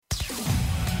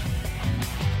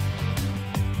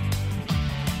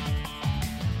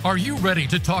Are you ready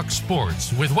to talk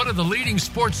sports with one of the leading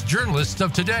sports journalists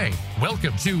of today?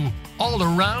 Welcome to All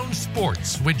Around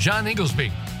Sports with John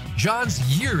Inglesby.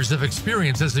 John's years of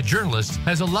experience as a journalist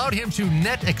has allowed him to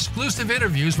net exclusive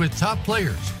interviews with top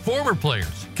players, former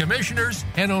players, commissioners,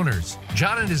 and owners.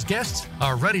 John and his guests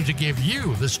are ready to give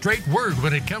you the straight word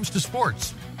when it comes to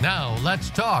sports. Now, let's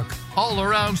talk All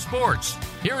Around Sports.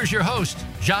 Here is your host,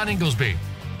 John Inglesby.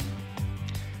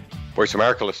 Voice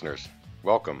America listeners,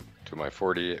 welcome to my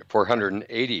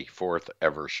 484th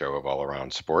ever show of All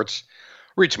Around Sports.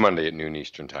 Each Monday at noon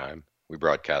Eastern Time, we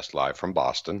broadcast live from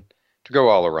Boston to go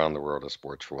all around the world of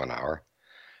sports for 1 hour,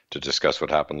 to discuss what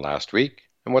happened last week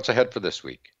and what's ahead for this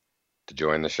week. To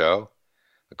join the show,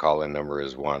 the call-in number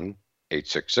is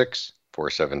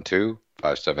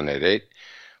 1-866-472-5788,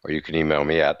 or you can email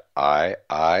me at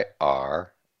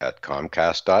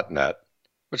iir@comcast.net,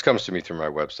 which comes to me through my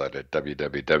website at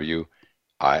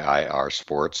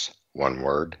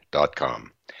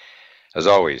www.iirsports.com. As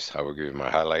always, I will give you my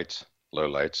highlights,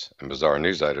 lowlights, and bizarre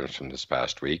news items from this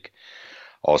past week.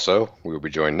 Also, we will be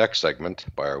joined next segment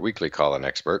by our weekly call-in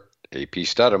expert, AP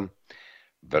Stedham,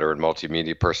 veteran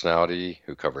multimedia personality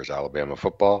who covers Alabama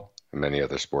football and many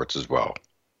other sports as well.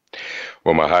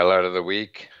 Well, my highlight of the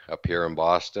week up here in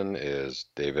Boston is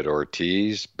David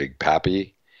Ortiz, Big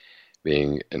Papi,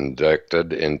 being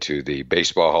inducted into the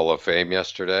Baseball Hall of Fame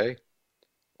yesterday,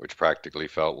 which practically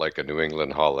felt like a New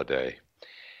England holiday.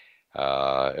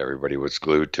 Everybody was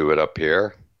glued to it up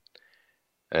here,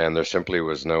 and there simply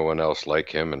was no one else like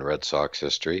him in Red Sox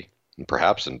history, and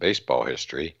perhaps in baseball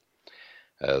history,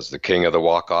 as the king of the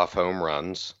walk-off home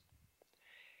runs.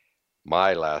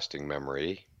 My lasting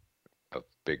memory of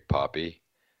Big Papi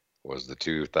was the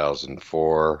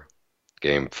 2004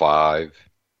 Game 5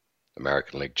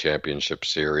 American League Championship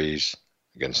Series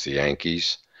against the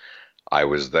Yankees. I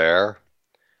was there,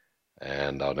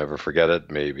 and I'll never forget it.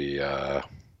 Maybe the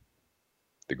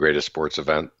greatest sports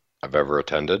event I've ever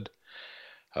attended.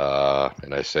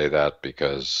 And I say that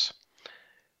because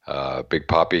Big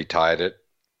Papi tied it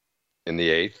in the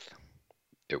 8th.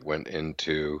 It went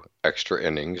into extra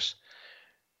innings,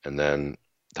 and then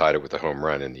tied it with a home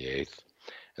run in the 8th.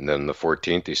 And then in the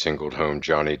 14th, he singled home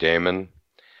Johnny Damon.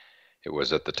 It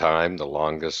was at the time the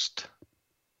longest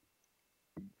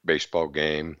baseball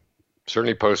game,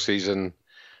 certainly postseason,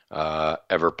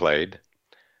 ever played.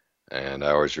 And I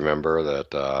always remember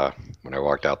that when I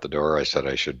walked out the door, I said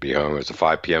I should be home. It was a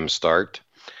 5 p.m. start.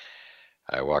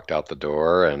 I walked out the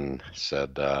door and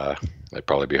said I'd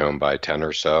probably be home by 10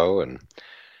 or so, and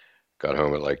got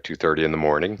home at like 2:30 in the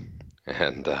morning.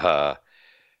 And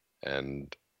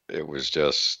it was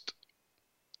just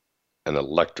an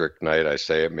electric night. I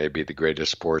say it may be the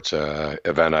greatest sports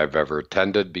event I've ever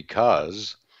attended,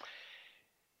 because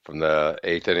from the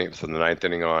 9th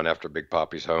inning on, after Big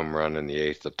Papi's home run in the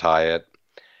 8th to tie it,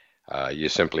 you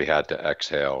simply had to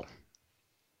exhale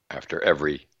after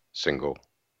every single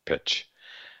pitch.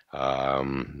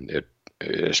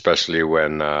 Especially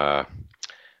when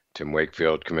Tim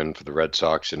Wakefield came in for the Red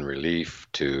Sox in relief,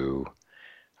 to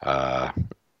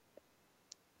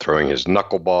throwing his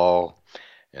knuckleball,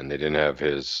 and they didn't have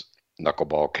his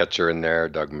knuckleball catcher in there,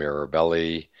 Doug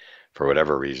Mirabelli. For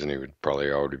whatever reason, he would probably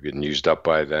already been used up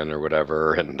by then or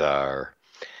whatever.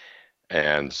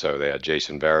 And so they had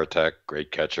Jason Varitek, great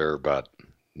catcher, but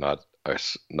not a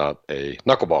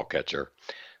knuckleball catcher.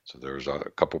 So there was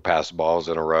a couple pass balls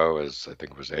in a row, as I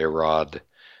think it was A-Rod.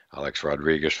 Alex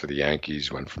Rodriguez for the Yankees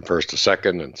went from first to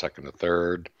second and second to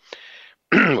third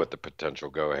with the potential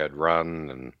go-ahead run.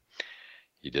 And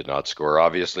he did not score,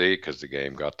 obviously, because the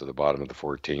game got to the bottom of the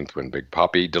 14th when Big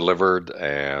Papi delivered.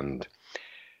 And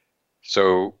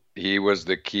so he was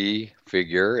the key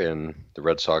figure in the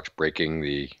Red Sox breaking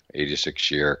the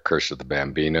 86-year curse of the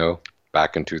Bambino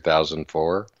back in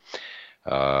 2004,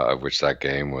 of which that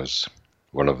game was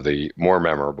one of the more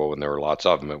memorable, and there were lots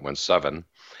of them. It went 7.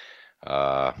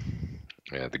 The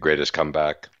greatest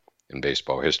comeback in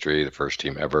baseball history, the first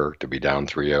team ever to be down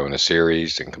 3-0 in a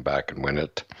series and come back and win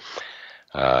it.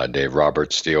 Dave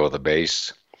Roberts' steal of the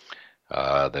base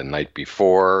the night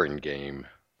before in Game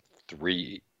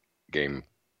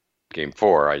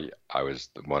 4. I was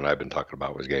the one I've been talking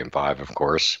about was Game 5, of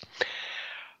course.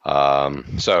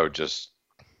 So just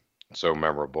so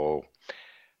memorable.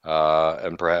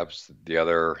 And perhaps the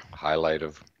other highlight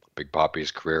of Big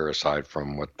Papi's career, aside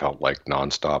from what felt like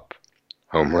nonstop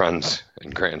home runs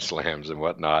and grand slams and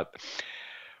whatnot,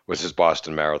 was his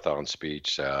Boston Marathon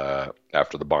speech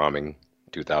after the bombing,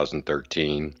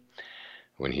 2013,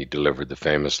 when he delivered the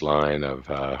famous line of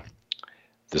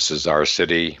 "This is our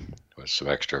city," with some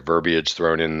extra verbiage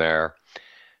thrown in there.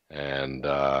 And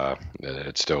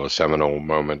it's still a seminal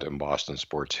moment in Boston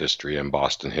sports history and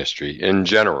Boston history in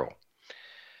general.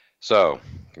 So,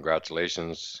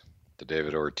 congratulations to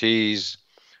David Ortiz,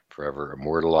 forever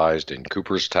immortalized in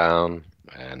Cooperstown.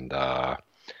 And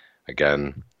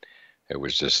again, it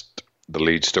was just the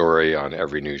lead story on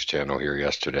every news channel here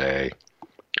yesterday,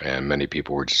 and many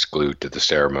people were just glued to the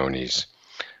ceremonies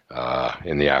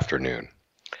in the afternoon.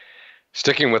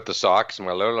 Sticking with the Sox,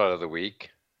 my lowlight of the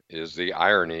week is the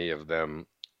irony of them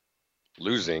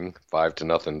losing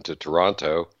 5-0 to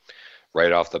Toronto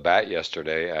right off the bat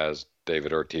yesterday, as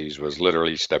David Ortiz was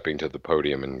literally stepping to the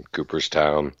podium in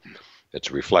Cooperstown.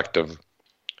 It's reflective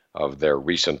of their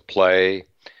recent play.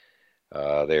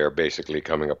 They are basically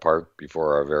coming apart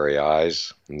before our very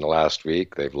eyes. In the last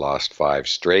week, they've lost 5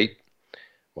 straight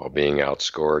while being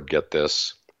outscored, get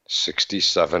this,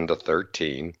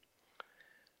 67-13.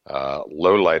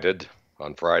 Low-lighted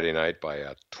on Friday night by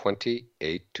a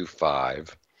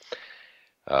 28-5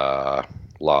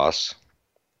 loss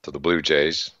to the Blue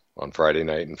Jays on Friday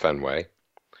night in Fenway.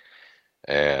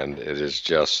 And it is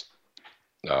just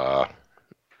a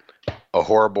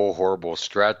horrible, horrible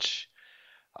stretch.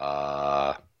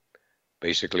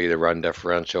 Basically, the run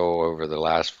differential over the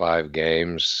last 5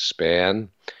 games span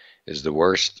is the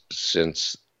worst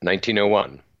since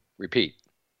 1901. Repeat,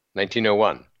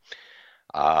 1901.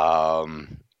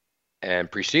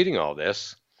 And preceding all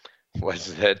this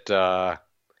was that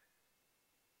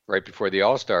right before the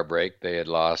All-Star break, they had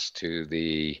lost to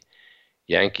the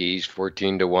Yankees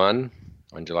 14-1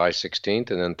 on July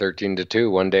 16th, and then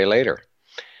 13-2 one day later.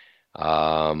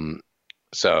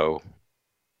 So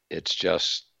it's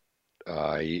just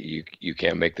you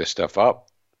can't make this stuff up.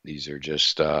 These are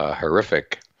just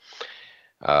horrific,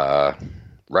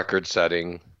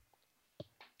 record-setting,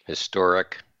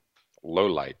 historic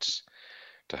lowlights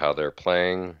to how they're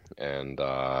playing, and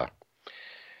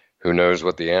who knows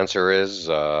what the answer is,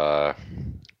 but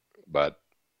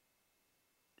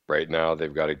right now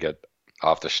they've got to get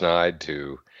off the schneid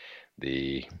to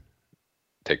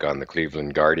take on the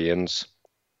Cleveland Guardians,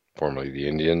 formerly the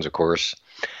Indians, of course,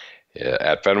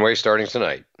 at Fenway starting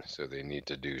tonight. So they need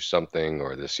to do something,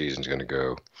 or this season's going to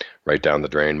go right down the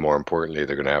drain. More importantly,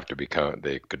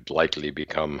 they could likely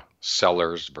become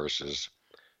sellers versus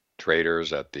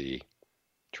traders at the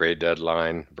trade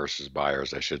deadline, versus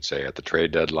buyers, I should say, at the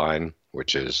trade deadline,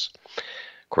 which is,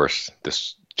 of course,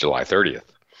 this July 30th.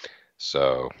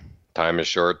 So time is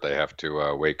short. They have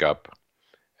to wake up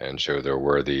and show they're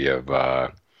worthy of,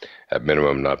 at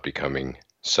minimum, not becoming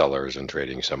sellers and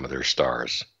trading some of their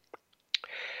stars.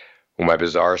 Well, my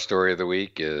bizarre story of the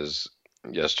week is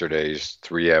yesterday's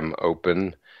 3M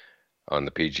Open on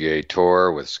the PGA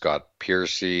Tour with Scott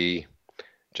Piercy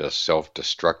just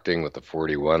self-destructing with the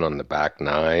 41 on the back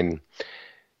 9,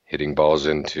 hitting balls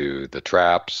into the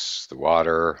traps, the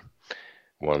water,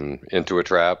 one into a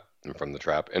trap, and from the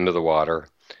trap into the water.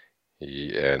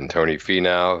 He and Tony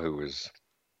Finau, who was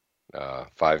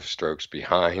 5 strokes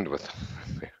behind with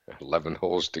 11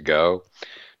 holes to go,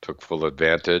 took full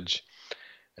advantage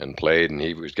and played, and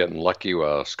he was getting lucky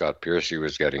while Scott Piercy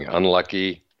was getting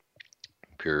unlucky.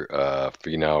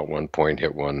 Finau at one point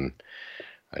hit one,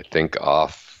 I think,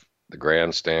 off the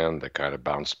grandstand that kind of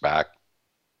bounced back,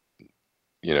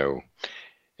 in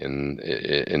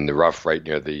the rough right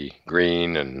near the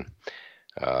green. And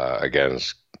again,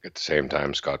 at the same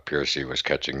time, Scott Piercy was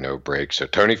catching no break. So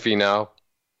Tony Finau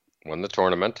won the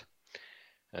tournament.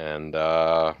 And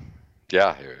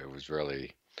it was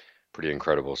really pretty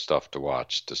incredible stuff to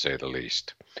watch, to say the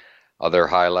least. Other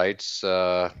highlights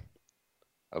of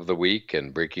the week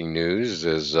and breaking news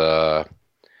is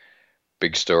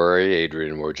big story,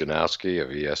 Adrian Wojnarowski of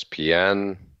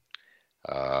ESPN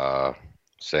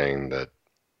saying that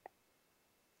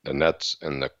the Nets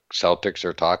and the Celtics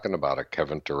are talking about a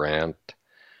Kevin Durant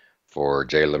for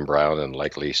Jaylen Brown and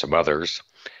likely some others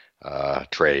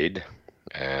trade.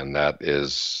 And that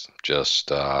is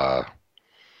just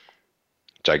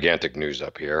gigantic news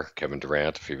up here. Kevin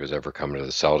Durant, if he was ever coming to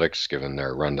the Celtics, given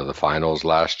their run to the finals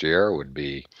last year, would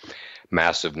be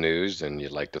massive news, and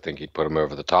you'd like to think he'd put him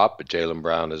over the top. But Jaylen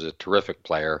Brown is a terrific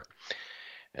player,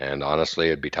 and honestly,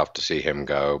 it'd be tough to see him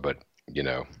go. But,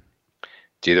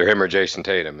 it's either him or Jason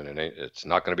Tatum, and it's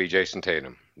not going to be Jason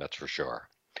Tatum, that's for sure.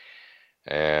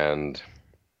 And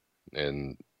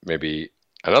maybe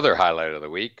another highlight of the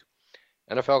week,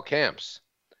 NFL camps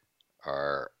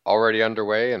are already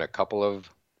underway with a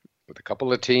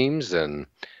couple of teams, and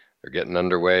they're getting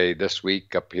underway this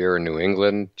week up here in New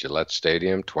England, Gillette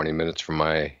Stadium, 20 minutes from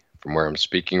where I'm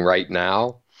speaking right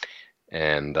now.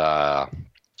 And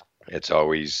it's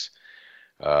always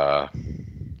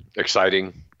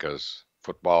exciting because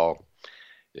football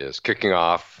is kicking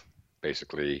off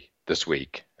basically this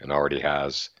week and already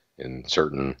has in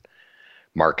certain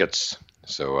markets.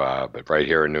 So, but right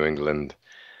here in New England,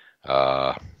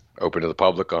 open to the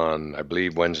public on, I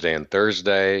believe, Wednesday and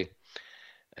Thursday.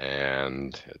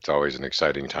 And it's always an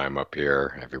exciting time up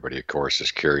here. Everybody, of course,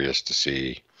 is curious to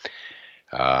see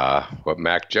what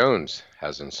Mac Jones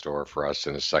has in store for us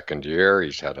in his second year.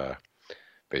 He's had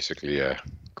basically a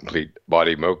complete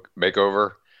body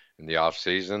makeover in the off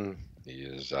season. He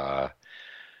is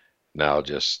now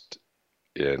just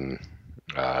in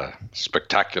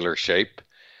spectacular shape.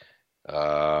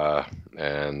 So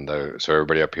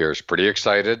everybody up here is pretty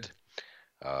excited.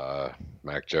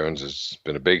 Mac Jones has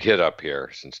been a big hit up here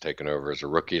since taking over as a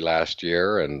rookie last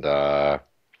year, and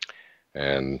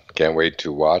can't wait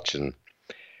to watch and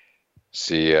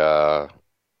see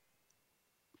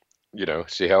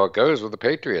see how it goes with the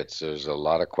Patriots. There's a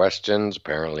lot of questions.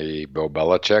 Apparently, Bill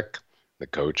Belichick, the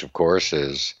coach, of course,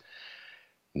 is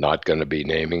not going to be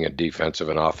naming a defensive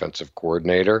and offensive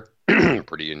coordinator.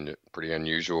 Pretty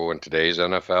unusual in today's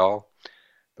NFL.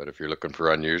 But if you're looking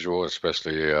for unusual,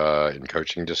 especially in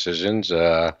coaching decisions,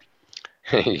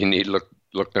 you need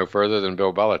look no further than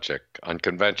Bill Belichick.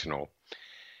 Unconventional,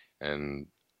 and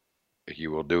he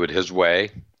will do it his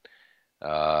way.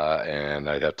 And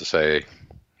I'd have to say,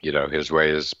 his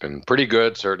way has been pretty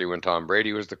good. Certainly when Tom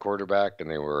Brady was the quarterback, and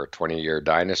they were a 20-year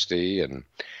dynasty, and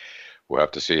we'll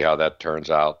have to see how that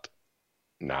turns out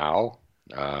now.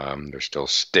 They're still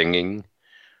stinging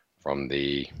from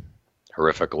the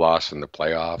horrific loss in the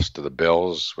playoffs to the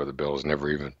Bills, where the Bills never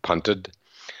even punted.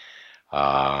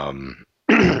 And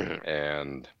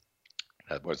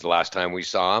that was the last time we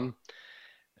saw him.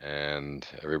 And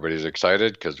everybody's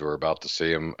excited because we're about to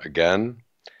see him again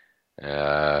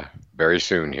very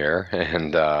soon here.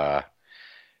 And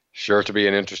sure to be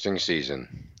an interesting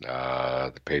season.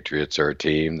 The Patriots are a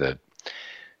team that,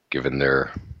 given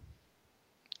their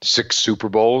 6 Super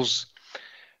Bowls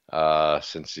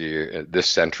since this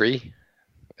century,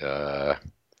 they're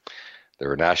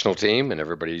a national team, and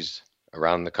everybody's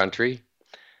around the country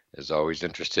is always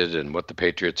interested in what the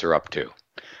Patriots are up to.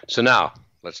 So now,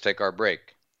 let's take our break.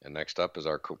 And next up is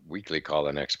our weekly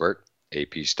call-in expert,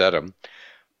 AP Stedham,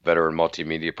 veteran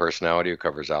multimedia personality who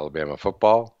covers Alabama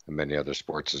football and many other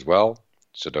sports as well.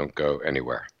 So don't go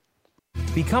anywhere.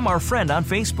 Become our friend on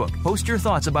Facebook. Post your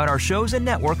thoughts about our shows and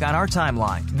network on our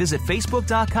timeline. Visit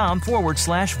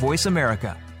Facebook.com/Voice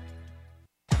America.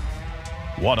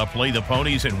 Want to play the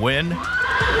ponies and win?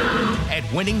 At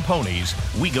Winning Ponies,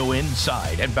 we go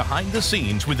inside and behind the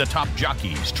scenes with the top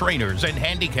jockeys, trainers, and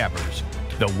handicappers.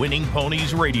 The Winning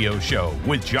Ponies radio show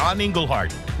with John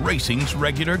Englehart, racing's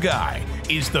regular guy,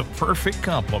 is the perfect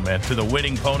complement to the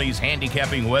Winning Ponies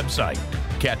handicapping website.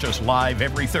 Catch us live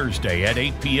every Thursday at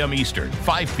 8 p.m. Eastern,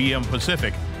 5 p.m.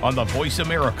 Pacific on the Voice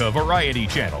America Variety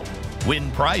Channel. Win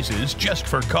prizes just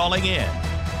for calling in.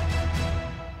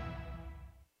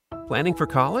 Planning for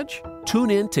college?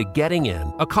 Tune in to Getting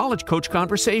In, a college coach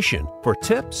conversation for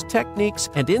tips, techniques,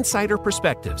 and insider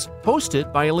perspectives.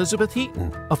 Hosted by Elizabeth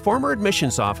Heaton, a former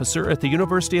admissions officer at the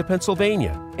University of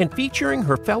Pennsylvania, and featuring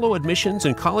her fellow admissions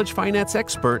and college finance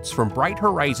experts from Bright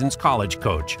Horizons College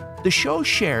Coach. The show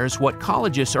shares what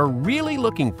colleges are really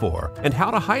looking for and how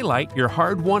to highlight your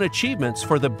hard-won achievements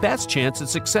for the best chance at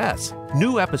success.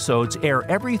 New episodes air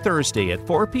every Thursday at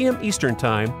 4 p.m. Eastern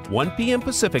Time, 1 p.m.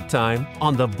 Pacific Time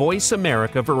on the Voice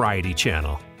America Variety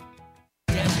Channel.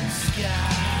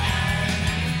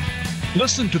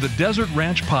 Listen to the Desert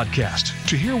Ranch Podcast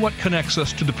to hear what connects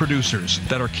us to the producers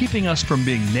that are keeping us from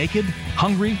being naked,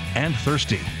 hungry, and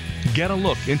thirsty. Get a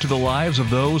look into the lives of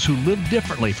those who live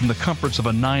differently from the comforts of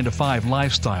a 9-to-5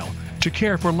 lifestyle to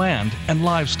care for land and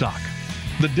livestock.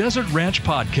 The Desert Ranch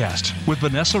Podcast with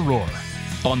Vanessa Rohr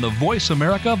on the Voice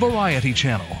America Variety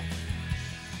Channel.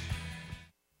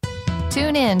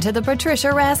 Tune in to The Patricia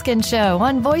Raskin Show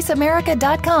on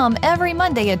VoiceAmerica.com every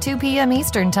Monday at 2 p.m.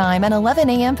 Eastern Time and 11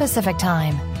 a.m. Pacific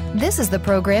Time. This is the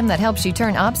program that helps you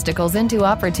turn obstacles into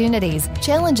opportunities,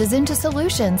 challenges into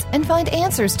solutions, and find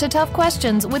answers to tough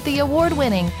questions with the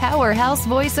award-winning powerhouse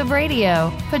voice of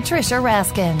radio, Patricia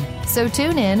Raskin. So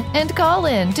tune in and call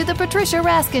in to The Patricia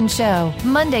Raskin Show,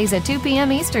 Mondays at 2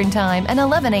 p.m. Eastern Time and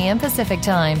 11 a.m. Pacific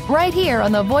Time, right here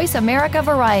on the Voice America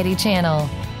Variety Channel.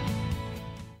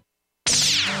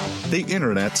 The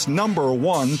Internet's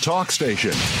 #1 talk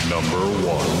station.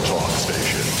 #1 talk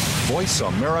station.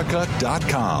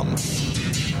 VoiceAmerica.com.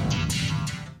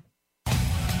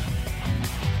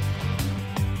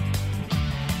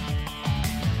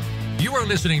 You are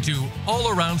listening to All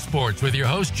Around Sports with your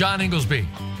host, John Inglesby.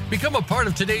 Become a part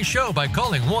of today's show by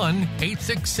calling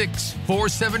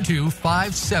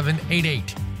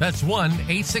 1-866-472-5788. That's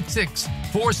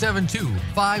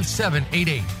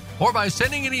 1-866-472-5788. Or by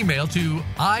sending an email to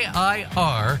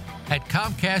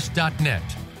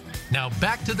iir@comcast.net. Now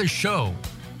back to the show.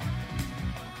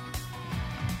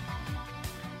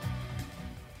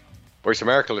 Voice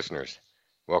America listeners,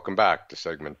 welcome back to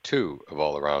segment 2 of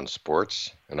All Around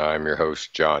Sports, and I'm your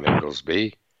host, John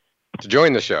Inglesby. To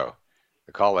join the show,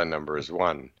 the call-in number is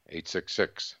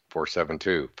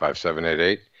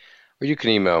 1-866-472-5788, or you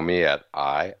can email me at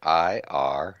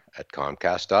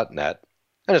iir@comcast.net.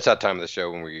 And it's that time of the show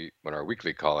when our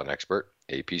weekly call-in expert,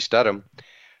 AP Studham,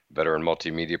 veteran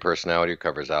multimedia personality who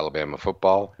covers Alabama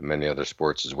football and many other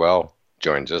sports as well,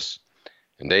 joins us.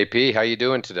 And AP, how you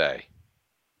doing today?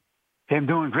 Hey, I'm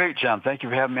doing great, John. Thank you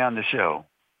for having me on the show.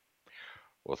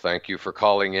 Well, thank you for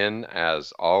calling in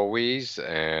as always.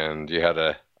 And you had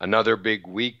another big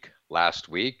week last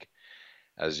week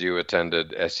as you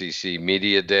attended SEC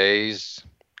Media Days,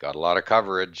 got a lot of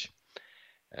coverage.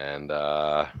 And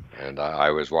I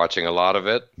was watching a lot of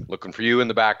it, looking for you in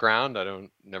the background.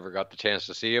 Never got the chance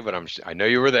to see you, but I know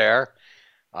you were there.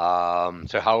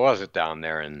 So how was it down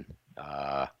there in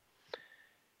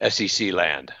SEC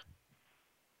land?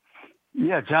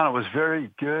 Yeah, John, it was very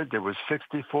good. There was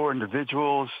 64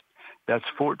 individuals. That's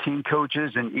 14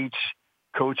 coaches, and each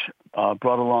coach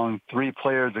brought along 3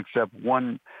 players, except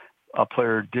one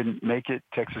player didn't make it.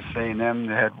 Texas A&M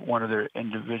had one of their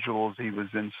individuals. He was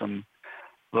in some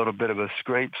little bit of a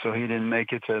scrape, so he didn't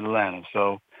make it to Atlanta.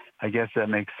 So I guess that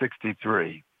makes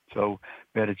 63. So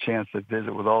we had a chance to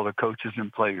visit with all the coaches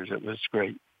and players. It was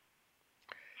great.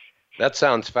 That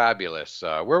sounds fabulous.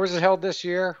 Where was it held this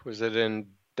year? Was it in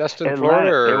Destin, Atlanta,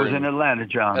 Florida? Or it was in Atlanta,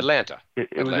 John. Atlanta.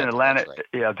 It was in Atlanta, right.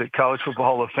 Yeah, the College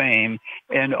Football Hall of Fame.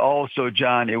 And also,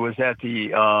 John, it was at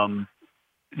the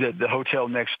hotel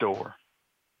next door.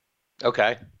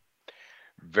 Okay.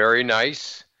 Very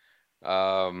nice.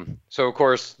 So, of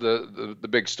course, the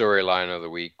big storyline of the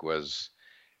week was,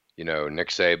 Nick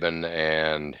Saban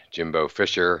and Jimbo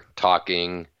Fisher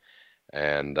talking.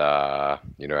 And,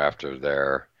 after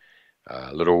their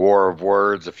little war of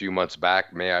words a few months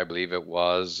back, I believe it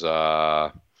was,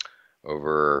 over,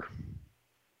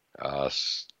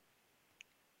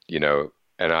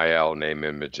 NIL, name,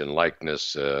 image, and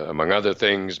likeness, among other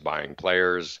things, buying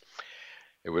players.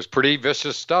 It was pretty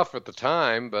vicious stuff at the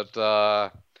time, but,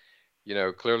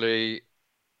 clearly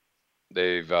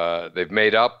they've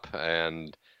made up,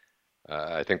 and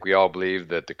I think we all believe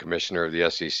that the commissioner of the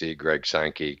SEC, Greg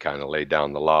Sankey, kind of laid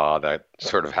down the law that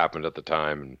sort of happened at the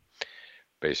time and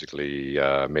basically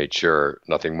made sure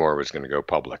nothing more was going to go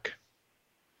public.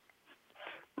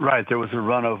 Right. There was a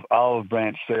run of olive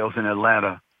branch sales in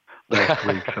Atlanta last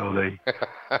week, so they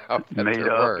made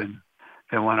up and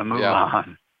they want to move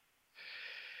on.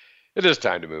 It is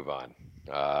time to move on.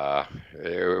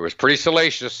 It was pretty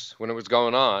salacious when it was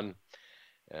going on.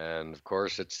 And, of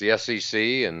course, it's the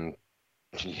SEC and,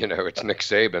 it's Nick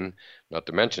Saban, not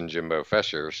to mention Jimbo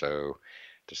Fisher. So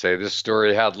to say this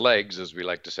story had legs, as we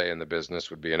like to say in the business,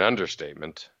 would be an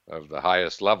understatement of the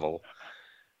highest level,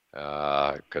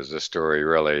 because this story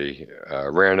really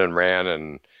ran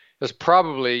and is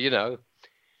probably,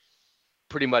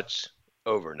 pretty much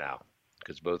over now,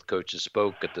 because both coaches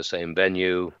spoke at the same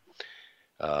venue,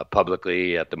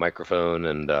 publicly at the microphone,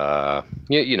 and I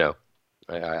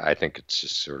think it's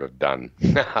just sort of done.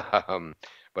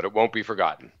 But it won't be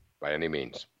forgotten by any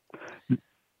means.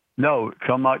 No,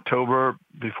 come October,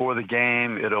 before the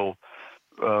game, it'll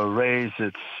raise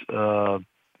its the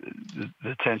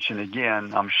tension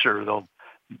again. I'm sure there'll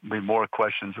be more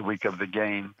questions the week of the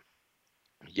game.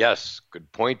 Yes, good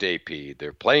point, AP.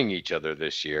 They're playing each other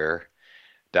this year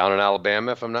down in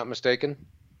Alabama, if I'm not mistaken.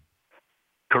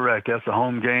 Correct. That's a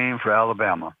home game for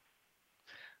Alabama.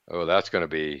 Oh, that's going to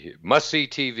be must-see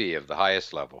TV of the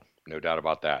highest level. No doubt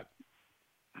about that.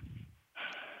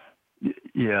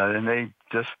 Yeah, and they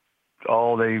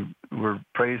were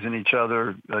praising each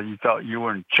other. You thought you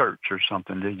were in church or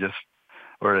something.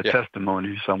 Or a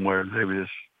testimony somewhere. They were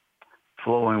just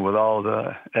flowing with all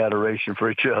the adoration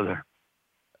for each other.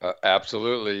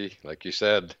 Absolutely. Like you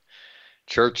said,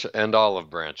 church and olive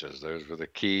branches. Those were the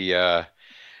key, the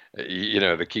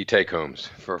key take-homes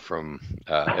from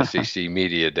SEC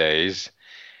Media Days.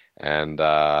 And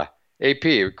AP,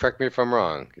 correct me if I'm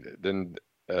wrong, didn't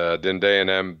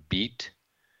A&M beat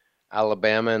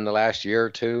Alabama in the last year or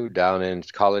two down in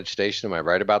College Station? Am I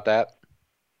right about that?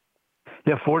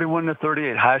 Yeah,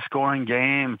 41-38, high-scoring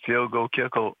game. Field goal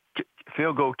kick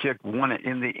won it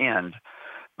in the end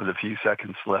with a few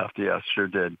seconds left. Yes, sure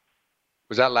did.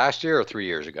 Was that last year or 3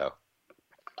 years ago?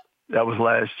 That was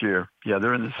last year. Yeah,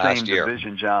 they're in the same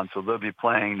division, John, so they'll be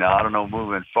playing now. I don't know,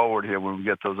 moving forward here when we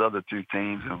get those other two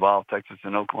teams involved, Texas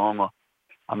and Oklahoma.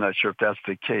 I'm not sure if that's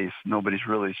the case. Nobody's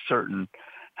really certain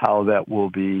how that will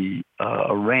be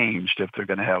arranged, if they're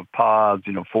going to have pods,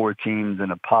 4 teams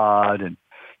in a pod, and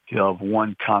you'll have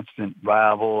one constant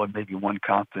rival and maybe one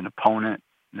constant opponent,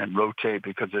 and then rotate,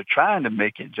 because they're trying to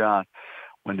make it, John,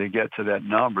 when they get to that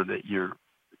number that you're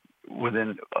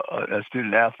within a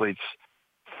student athlete's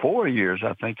 4 years,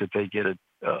 I think that they get a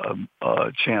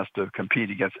chance to compete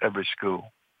against every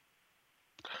school.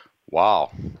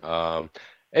 Wow.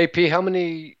 AP, how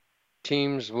many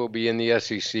teams will be in the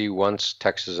SEC once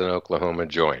Texas and Oklahoma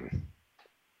join?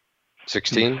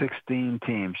 16? 16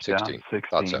 teams, 16.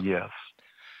 16, yes.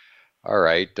 All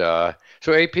right. So,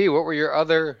 AP, what were your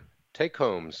other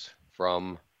take-homes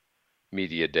from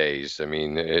media days? I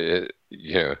mean,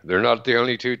 they're not the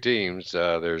only two teams.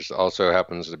 There's also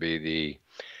happens to be the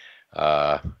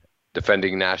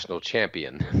defending national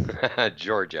champion,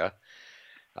 Georgia,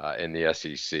 in the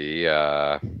SEC.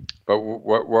 But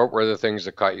what were the things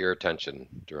that caught your attention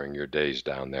during your days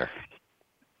down there?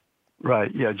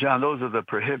 Right. Yeah, John, those are the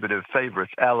prohibitive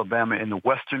favorites. Alabama in the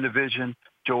Western Division,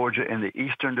 Georgia in the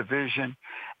Eastern Division.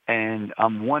 And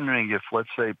I'm wondering if, let's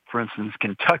say, for instance,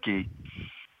 Kentucky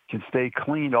can stay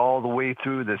clean all the way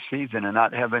through the season and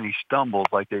not have any stumbles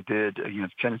like they did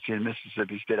against Tennessee and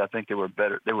Mississippi State. I think they were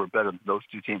better. They were better than those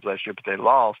two teams last year, but they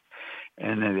lost,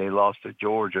 and then they lost to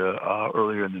Georgia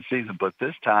earlier in the season. But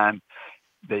this time,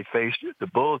 they faced the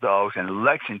Bulldogs in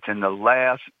Lexington, the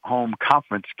last home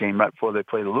conference game right before they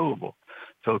played Louisville.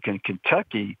 So can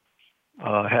Kentucky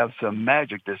have some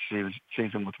magic this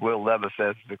season with Will Levis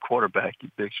as the quarterback? He's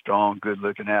a big, strong,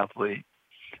 good-looking athlete,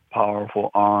 powerful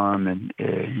arm, and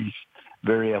he's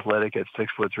very athletic at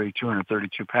 6'3",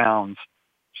 232 pounds.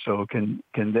 So can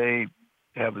they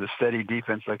have the steady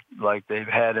defense like they've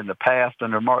had in the past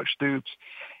under Mark Stoops,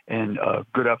 and a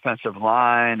good offensive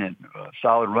line and a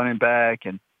solid running back,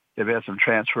 and they've had some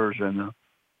transfers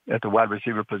at the wide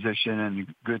receiver position and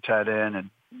good tight end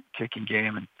and kicking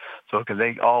game, and so can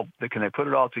they put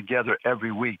it all together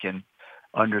every week and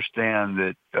understand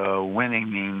that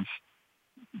winning means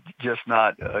just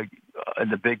not in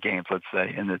the big games, let's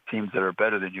say, in the teams that are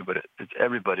better than you, but it's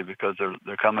everybody, because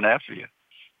they're coming after you.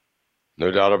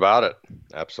 No doubt about it.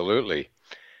 Absolutely.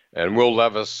 And Will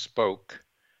Levis spoke,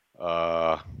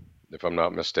 if I'm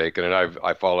not mistaken, and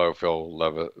I follow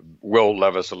Will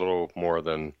Levis a little more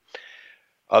than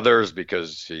others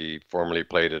because he formerly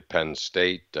played at Penn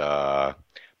State, but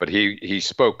he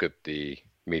spoke at the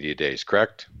media days,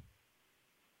 correct?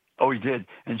 Oh, he did.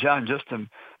 And John, just to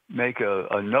make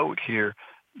a note here,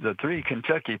 the 3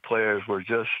 Kentucky players were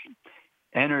just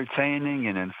entertaining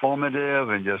and informative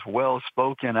and just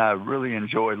well-spoken. I really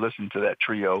enjoyed listening to that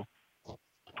trio.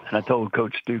 And I told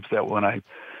Coach Stoops that when I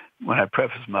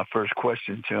prefaced my first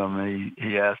question to him,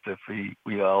 he asked if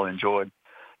we all enjoyed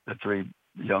the 3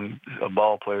 young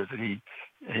ball players that he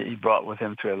brought with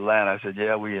him to Atlanta. I said,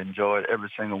 yeah, we enjoyed every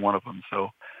single one of them.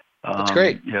 So that's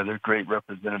great. Yeah, they're great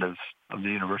representatives of the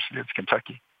University of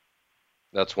Kentucky.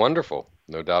 That's wonderful.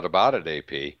 No doubt about it,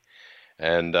 AP.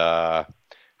 And how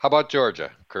about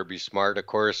Georgia? Kirby Smart, of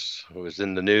course, who was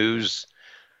in the news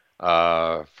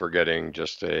for getting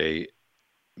just a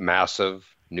massive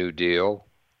new deal,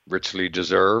 richly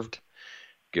deserved,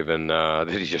 given that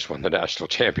he just won the national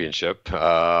championship.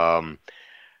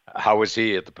 How was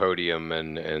he at the podium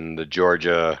and the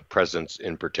Georgia presence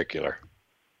in particular?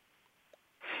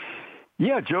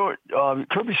 Yeah,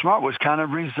 Kirby Smart was kind of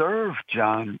reserved,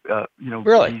 John.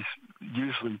 Really? He's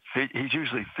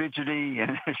usually fidgety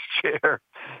in his chair,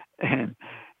 and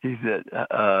he's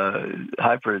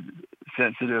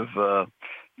hypersensitive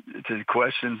to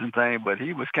questions and things. But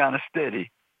he was kind of steady,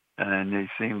 and he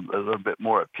seemed a little bit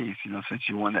more at peace, since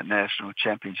you won that national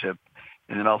championship.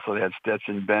 And then also they had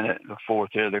Stetson Bennett, the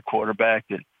fourth there, the quarterback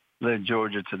that led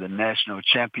Georgia to the national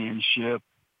championship.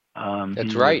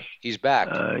 That's right. He's back.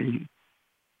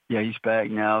 He's back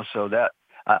now. So that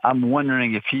I'm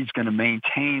wondering if he's going to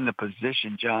maintain the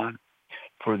position, John,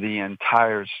 for the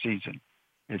entire season.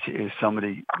 Is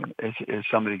somebody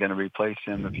going to replace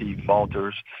him if he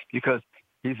falters? Because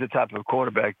he's the type of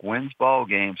quarterback wins ball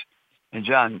games. And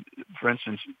John, for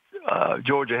instance,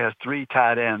 Georgia has 3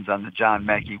 tight ends on the John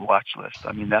Mackey watch list.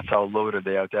 I mean, that's how loaded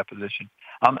they are at that position.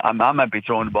 I might be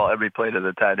throwing the ball every play to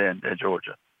the tight end at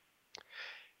Georgia.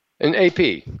 And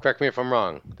AP, correct me if I'm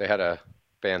wrong, they had a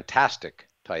fantastic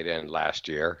tight end last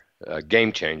year, a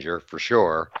game changer for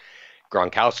sure,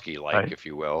 Gronkowski-like, right, if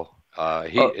you will.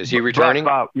 Is he returning?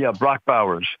 Brock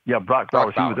Bowers. Brock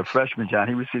Bowers. He was a Bowers. freshman, John.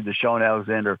 He received the Sean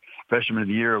Alexander Freshman of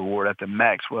the Year award at the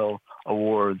Maxwell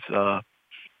Awards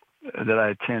that I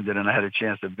attended, and I had a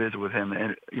chance to visit with him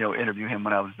and interview him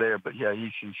when I was there. But yeah,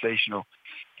 he's sensational.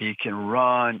 He can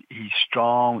run. He's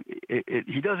strong.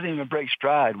 He doesn't even break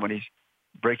stride when he's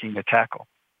breaking a tackle.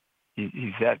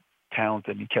 He's that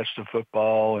talented. He catches the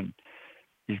football, and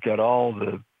he's got all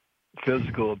the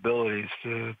physical abilities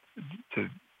to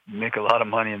make a lot of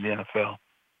money in the NFL.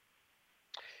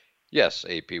 Yes,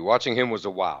 AP. Watching him was a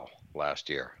wow last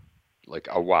year, like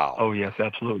a wow. Oh yes,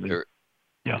 absolutely.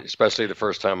 Yeah, especially the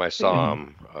first time I saw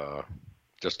him,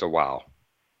 just a wow,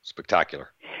 spectacular.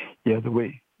 Yeah, the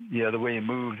way he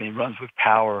moves, and he runs with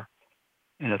power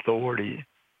and authority.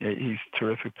 He's a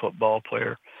terrific football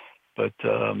player. But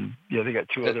they got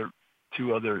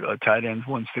two other tight ends,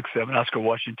 167, Oscar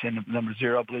Washington, number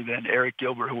 0, I believe, and Eric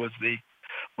Gilbert, who was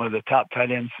one of the top tight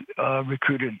ends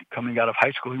recruited coming out of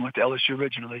high school. He went to LSU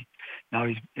originally. Now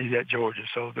he's at Georgia.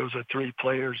 So those are 3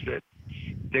 players that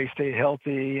they stay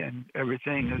healthy and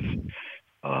everything is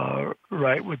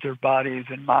right with their bodies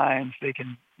and minds. They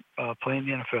can play in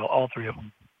the NFL, all 3 of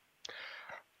them.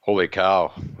 Holy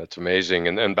cow, that's amazing.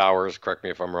 And Bowers, correct me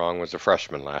if I'm wrong, was a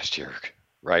freshman last year,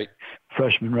 right?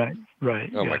 Freshman, right.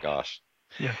 Oh, yes. My gosh.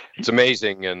 Yeah. It's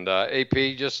amazing. And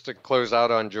AP, just to close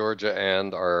out on Georgia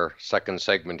and our second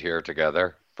segment here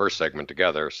together, first segment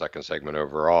together, second segment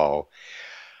overall,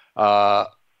 the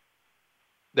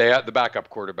backup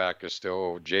quarterback is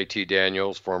still JT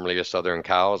Daniels, formerly of Southern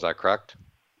Cal. Is that correct?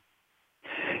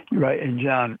 Right. And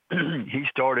John, he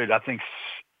started, I think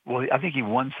he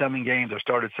won 7 games or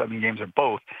started 7 games or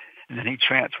both. And then he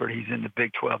transferred. He's in the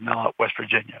Big 12 now at West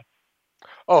Virginia.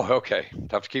 Oh, okay.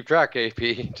 Tough to keep track, AP.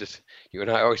 Just you and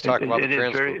I always talk about the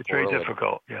transfer. It's very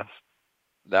difficult, yes.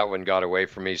 That one got away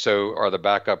from me. So are the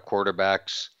backup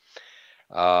quarterbacks,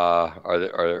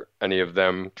 are any of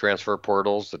them transfer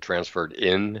portals that transferred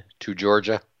in to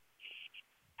Georgia?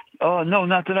 No,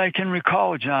 not that I can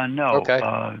recall, John. No. Okay.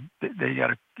 They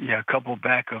got a couple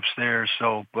backups there.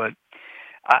 So, but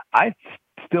I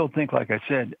still think, like I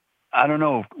said, I don't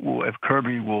know if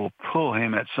Kirby will pull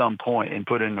him at some point and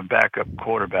put in a backup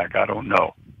quarterback. I don't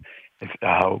know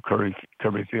how Kirby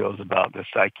feels about the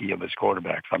psyche of his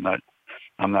quarterbacks. I'm not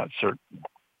certain.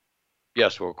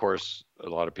 Yes, well, of course, a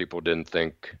lot of people didn't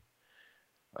think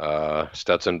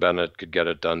Stetson Bennett could get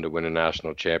it done to win a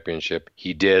national championship.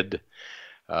 He did.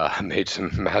 Made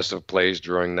some massive plays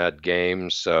during that game.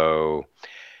 So,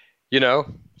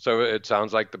 so it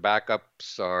sounds like the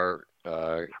backups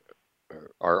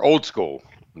are old school,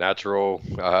 natural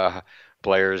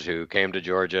players who came to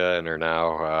Georgia and are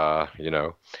now,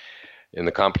 in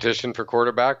the competition for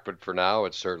quarterback. But for now,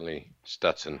 it's certainly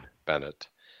Stetson Bennett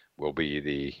will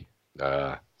be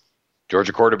the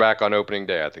Georgia quarterback on opening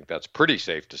day. I think that's pretty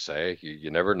safe to say.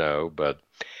 You never know. But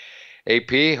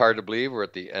AP, hard to believe we're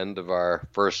at the end of our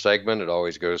first segment. It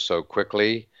always goes so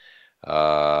quickly,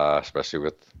 especially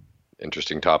with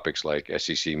interesting topics like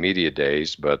SEC Media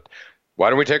Days. But why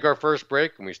don't we take our first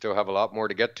break, and we still have a lot more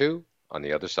to get to on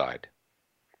the other side.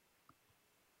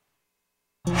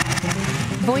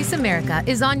 Voice America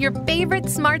is on your favorite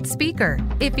smart speaker.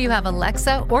 If you have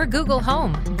Alexa or Google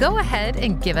Home, go ahead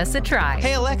and give us a try.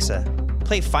 Hey, Alexa,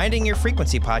 play Finding Your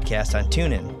Frequency podcast on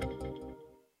TuneIn.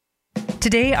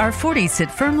 Today, our 40s sit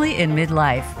firmly in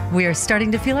midlife. We are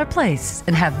starting to feel our place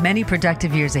and have many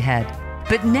productive years ahead.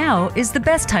 But now is the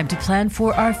best time to plan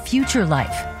for our future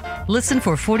life. Listen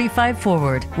for 45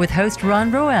 Forward with host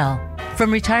Ron Roel.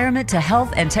 From retirement to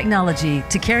health and technology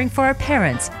to caring for our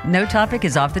parents, no topic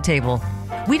is off the table.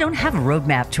 We don't have a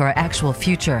roadmap to our actual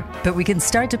future, but we can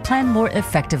start to plan more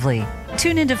effectively.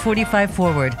 Tune into 45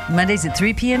 Forward, Mondays at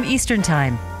 3 p.m. Eastern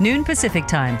Time, noon Pacific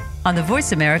Time, on the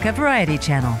Voice America Variety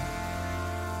Channel.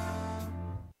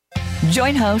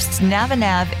 Join hosts Nav and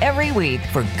Nav every week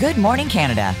for Good Morning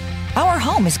Canada. Our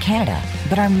home is Canada,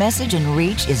 but our message and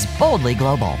reach is boldly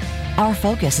global. Our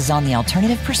focus is on the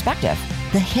alternative perspective,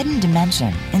 the hidden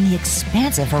dimension, and the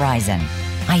expansive horizon.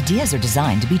 Ideas are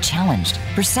designed to be challenged,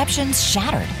 perceptions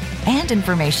shattered, and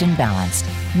information balanced.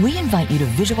 We invite you to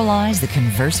visualize the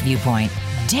converse viewpoint,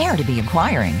 dare to be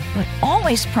inquiring, but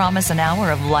always promise an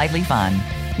hour of lively fun.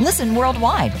 Listen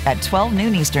worldwide at 12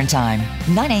 noon Eastern Time,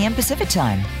 9 a.m. Pacific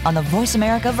Time on the Voice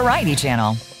America Variety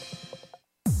Channel.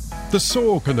 The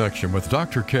Soul Connection with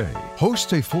Dr. K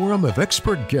hosts a forum of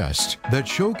expert guests that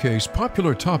showcase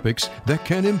popular topics that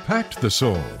can impact the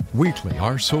soul. Weekly,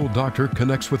 our Soul Doctor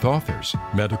connects with authors,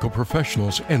 medical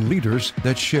professionals, and leaders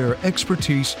that share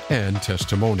expertise and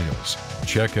testimonials.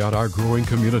 Check out our growing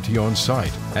community on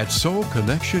site at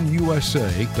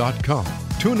soulconnectionusa.com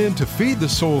Tune in to Feed the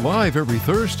Soul Live every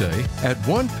Thursday at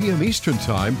 1 p.m. Eastern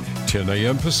Time, 10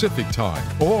 a.m. Pacific Time,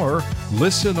 or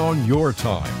listen on your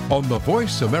time on the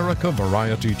Voice America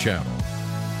Variety Channel.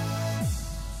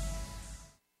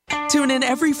 Tune in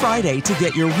every Friday to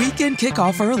get your weekend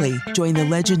kickoff early. Join the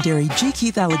legendary G.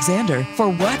 Keith Alexander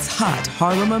for What's Hot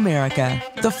Harlem America.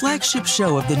 The flagship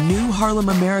show of the new Harlem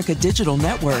America Digital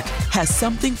Network has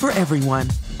something for everyone.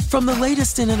 From the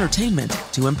latest in entertainment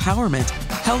to empowerment,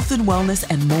 health and wellness,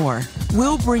 and more,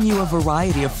 we'll bring you a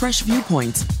variety of fresh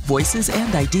viewpoints, voices,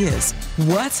 and ideas.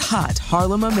 What's Hot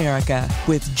Harlem America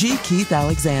with G. Keith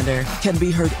Alexander can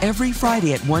be heard every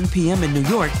Friday at 1 p.m. in New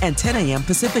York and 10 a.m.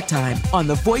 Pacific Time on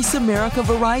the Voice America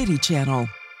Variety Channel.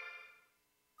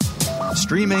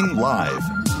 Streaming live,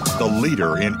 the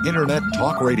leader in Internet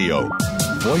talk radio,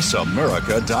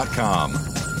 voiceamerica.com.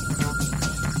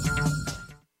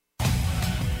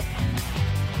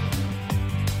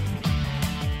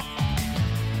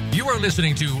 You are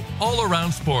listening to All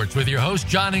Around Sports with your host,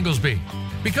 John Inglesby.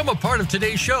 Become a part of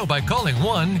today's show by calling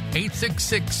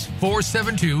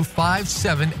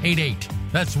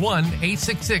 1-866-472-5788. That's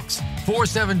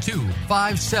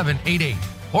 1-866-472-5788.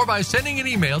 Or by sending an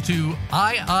email to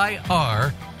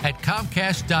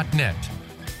iir@comcast.net.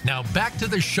 Now back to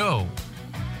the show.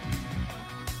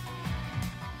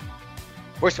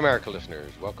 Voice America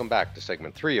listeners, welcome back to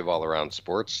segment 3 of All Around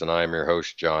Sports, and I am your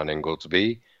host, John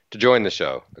Inglesby. To join the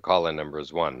show, the call-in number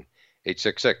is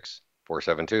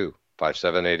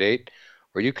 1-866-472-5788,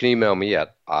 or you can email me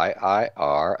at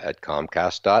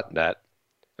iir@comcast.net.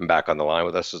 And back on the line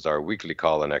with us is our weekly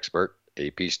call-in expert,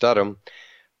 AP Studham,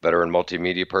 veteran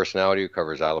multimedia personality who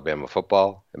covers Alabama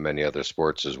football and many other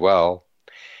sports as well.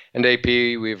 And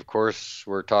AP, we of course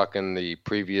were talking the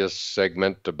previous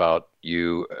segment about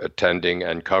you attending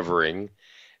and covering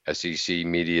SEC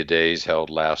Media Days held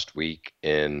last week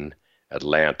in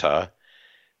Atlanta.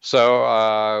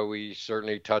 So we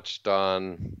certainly touched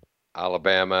on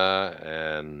Alabama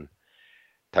and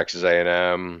Texas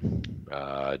A&M,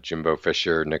 Jimbo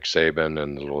Fisher, Nick Saban,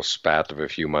 and the little spat of a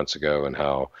few months ago, and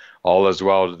how all is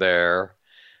well there,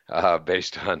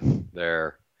 based on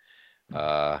their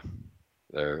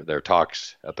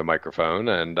talks at the microphone,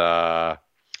 and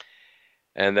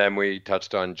then we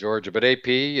touched on Georgia. But AP,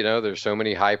 you know, there's so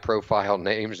many high-profile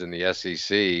names in the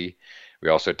SEC. We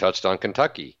also touched on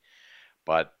Kentucky,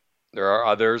 but there are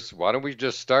others. Why don't we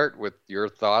just start with your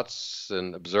thoughts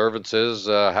and observances?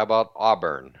 How about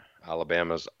Auburn,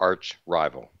 Alabama's arch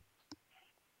rival?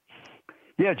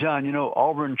 Yeah, John, you know,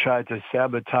 Auburn tried to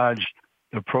sabotage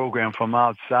the program from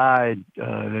outside.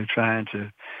 They're trying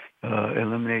to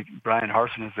eliminate Brian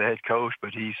Harsin as the head coach,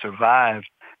 but he survived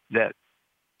that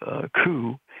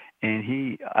coup,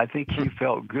 and I think he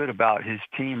felt good about his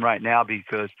team right now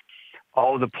because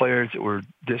all the players that were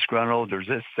disgruntled or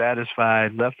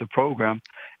dissatisfied left the program,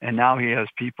 and now he has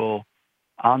people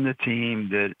on the team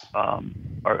that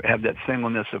have that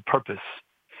singleness of purpose.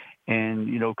 And,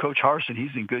 you know, Coach Harsin,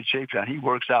 he's in good shape now. He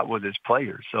works out with his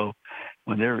players. So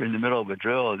when they're in the middle of a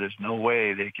drill, there's no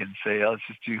way they can say, oh, it's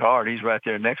just too hard. He's right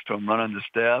there next to him running the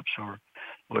steps or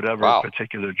whatever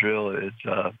particular drill is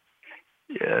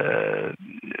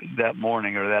that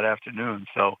morning or that afternoon.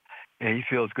 So yeah, he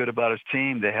feels good about his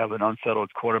team. They have an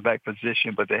unsettled quarterback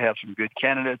position, but they have some good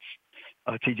candidates.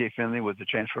 TJ Finley was the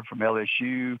transfer from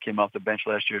LSU, came off the bench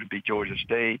last year to beat Georgia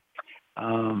State.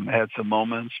 Had some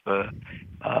moments, but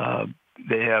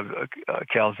they have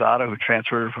Calzada, who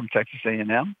transferred from Texas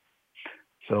A&M.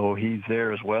 So he's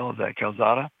there as well as that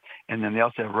Calzada. And then they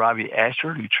also have Robbie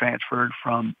Ashford, who transferred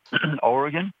from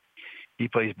Oregon. He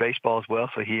plays baseball as well,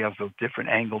 so he has those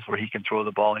different angles where he can throw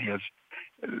the ball, and he has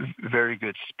very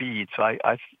good speed. So I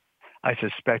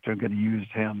suspect they're going to use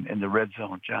him in the red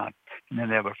zone, John. And then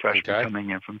they have a freshman coming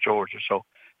in from Georgia. So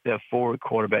they have 4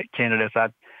 quarterback candidates.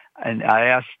 I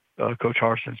asked Coach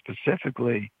Harsin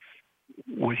specifically,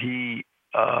 would he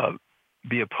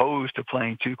be opposed to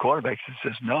playing 2 quarterbacks? He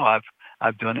says, no,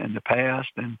 I've done it in the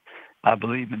past, and I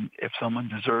believe if someone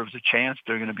deserves a chance,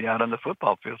 they're going to be out on the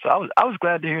football field. So I was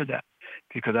glad to hear that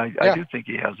because I do think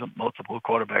he has multiple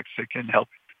quarterbacks that can help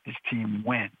his team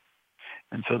win.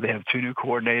 And so they have 2 new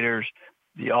coordinators.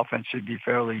 The offense should be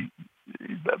fairly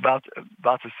about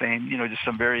the same, you know, just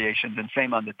some variations, and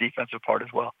same on the defensive part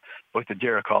as well. With the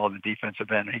Derek Hall, the defensive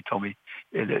end, he told me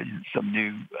some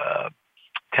new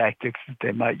tactics that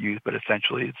they might use, but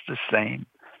essentially it's the same.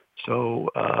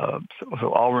 So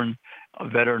Auburn, a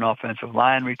veteran offensive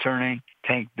line returning,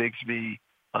 Tank Bigsby,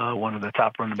 one of the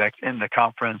top running backs in the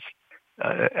conference,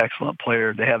 excellent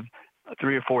player. They have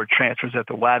 3 or 4 transfers at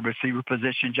the wide receiver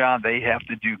position, John. They have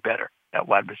to do better at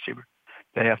wide receiver.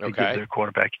 They have to give their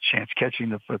quarterback a chance catching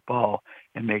the football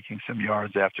and making some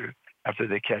yards after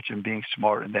they catch him, being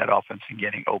smart in that offense and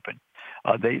getting open.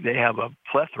 They have a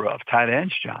plethora of tight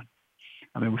ends, John.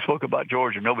 I mean, we spoke about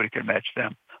Georgia. Nobody can match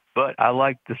them. But I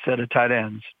like the set of tight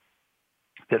ends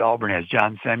that Auburn has.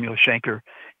 John Samuel Shanker,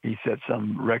 he set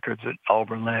some records at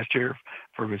Auburn last year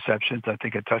for receptions, I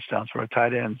think, touchdowns for a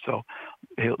tight end. So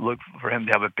he'll look for him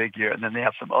to have a big year. And then they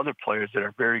have some other players that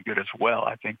are very good as well.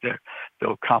 I think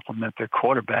they'll complement their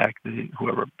quarterback,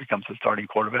 whoever becomes the starting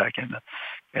quarterback,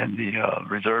 and the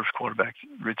reserve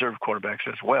quarterbacks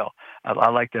as well. I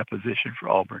like that position for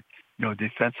Auburn. You know,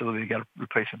 defensively, they got to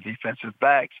replace some defensive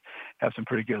backs, have some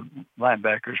pretty good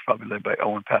linebackers, probably led by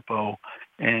Owen Pappoe.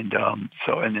 And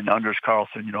then Anders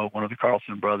Carlson, you know, one of the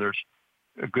Carlson brothers,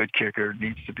 a good kicker,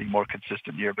 needs to be more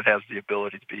consistent here, but has the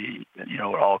ability to be, you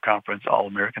know, an all-conference,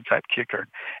 all-American type kicker.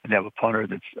 And they have a punter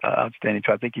that's outstanding.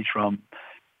 So I think he's from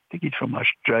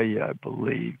Australia, I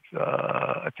believe.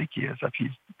 I think he is.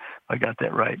 I got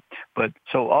that right. But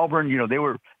so Auburn, you know,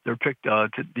 they're picked to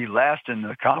be last in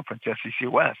the conference,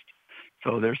 SEC West.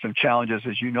 So there's some challenges,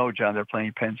 as you know, John. They're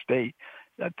playing Penn State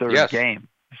that third game,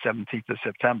 the 17th of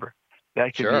September.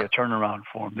 That could be a turnaround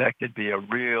for them. That could be a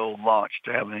real launch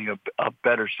to having a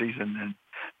better season than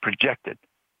projected.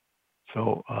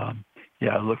 So, I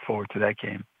look forward to that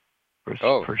game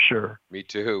for sure. Me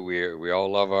too. We all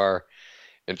love our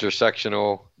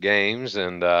intersectional games,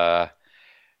 and I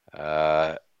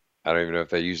don't even know if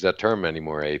they use that term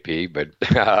anymore, AP, but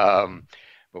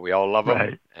we all love them.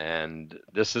 Right. And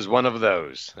this is one of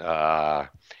those.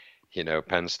 You know,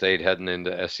 Penn State heading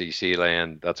into SEC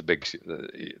land, that's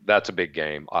a big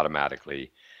game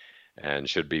automatically and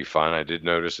should be fun. I did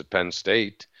notice at Penn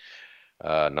State,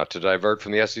 not to divert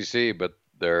from the SEC, but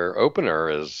their opener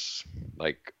is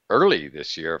like early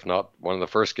this year, if not one of the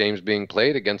first games being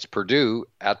played against Purdue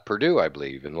at Purdue, I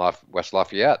believe, in West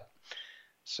Lafayette.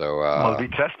 So it'll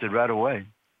be tested right away.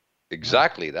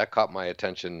 Exactly. That caught my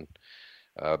attention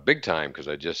big time because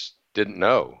I just didn't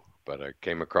know, but I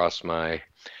came across my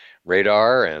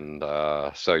radar, and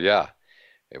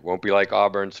it won't be like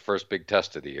Auburn's first big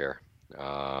test of the year.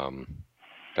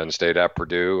 Penn State at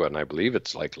Purdue, and I believe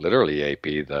it's like literally AP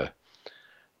the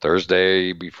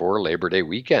Thursday before Labor Day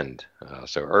weekend,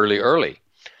 so early,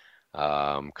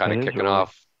 kind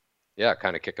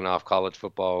of kicking off college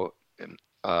football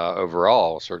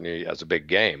overall, certainly as a big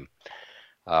game.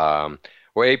 Well,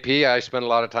 AP, I spent a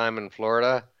lot of time in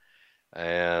Florida,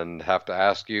 and have to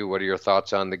ask you, what are your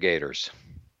thoughts on the Gators?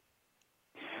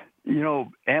 You know,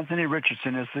 Anthony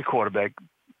Richardson is the quarterback.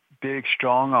 Big,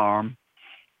 strong arm.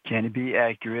 Can he be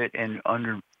accurate? And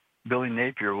under Billy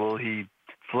Napier, will he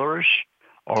flourish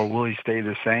or will he stay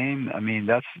the same? I mean,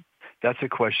 that's a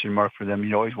question mark for them.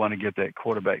 You always want to get that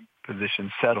quarterback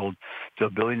position settled. So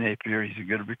Billy Napier, he's a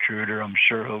good recruiter. I'm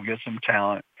sure he'll get some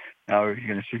talent. Now you're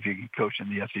going to see if he can coach in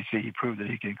the SEC. He proved that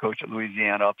he can coach at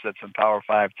Louisiana, upset some Power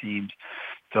 5 teams.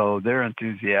 So they're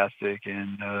enthusiastic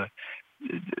and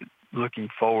looking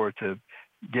forward to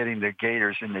getting the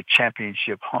Gators in the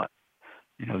championship hunt.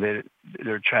 You know,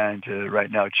 they're trying to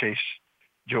right now chase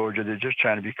Georgia. They're just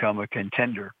trying to become a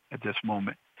contender at this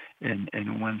moment and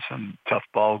win some tough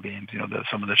ball games. You know,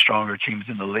 some of the stronger teams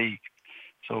in the league.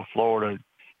 So Florida,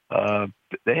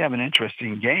 they have an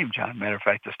interesting game, John. Matter of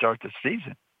fact, to start the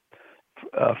season,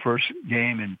 first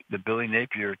game in the Billy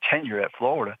Napier tenure at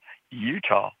Florida,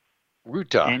 Utah.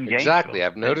 Exactly.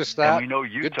 I've noticed that. And we know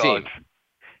Utah.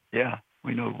 Yeah,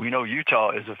 we know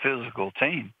Utah is a physical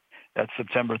team. That's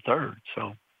September 3rd.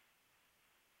 So.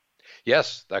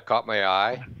 Yes, that caught my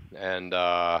eye, and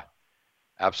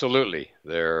absolutely,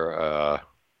 they're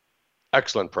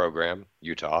excellent program,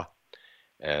 Utah,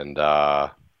 and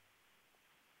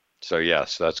so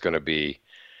yes, that's going to be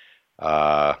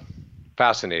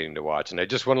fascinating to watch. And I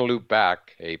just want to loop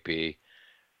back, AP.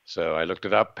 So I looked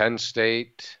it up. Penn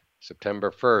State, September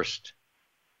 1st,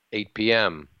 8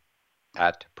 p.m.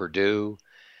 at Purdue.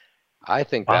 I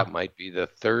think that might be the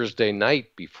Thursday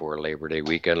night before Labor Day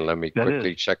weekend. Let me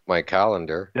quickly check my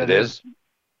calendar. It is?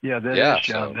 Yeah, that is,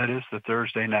 John. That is the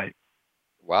Thursday night.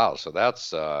 Wow, so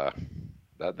that's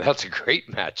that's a great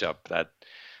matchup that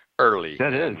early.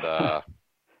 That is.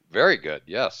 Very good,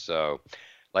 yes. So,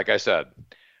 like I said,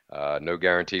 no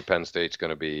guarantee Penn State's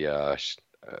going to be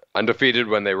undefeated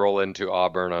when they roll into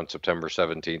Auburn on September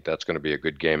 17th. That's going to be a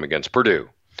good game against Purdue,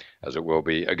 as it will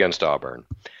be against Auburn.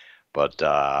 But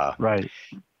right,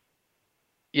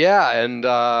 yeah, and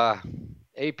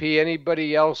AP,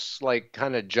 anybody else like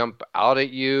kind of jump out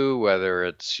at you? Whether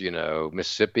it's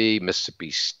Mississippi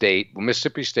State. Well,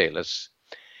 Mississippi State. Let's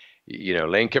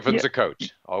Lane Kiffin's a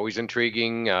coach, always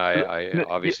intriguing. I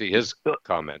obviously his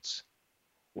comments.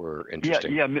 were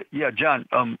interesting. Yeah, John.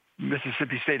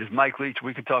 Mississippi State is Mike Leach.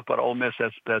 We could talk about Ole Miss.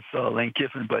 That's Lane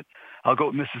Kiffin, but I'll go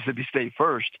with Mississippi State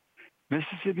first.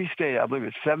 Mississippi State, I believe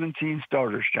it's 17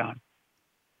 starters, John,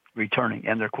 returning,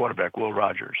 and their quarterback, Will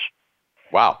Rogers.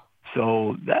 Wow.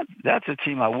 So that's a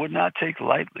team I would not take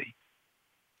lightly.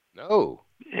 No.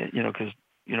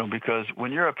 Because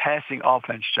when you're a passing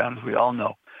offense, John, as we all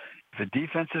know, if a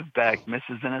defensive back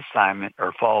misses an assignment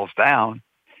or falls down,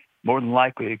 more than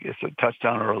likely it's a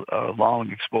touchdown or a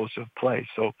long explosive play.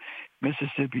 So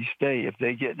Mississippi State, if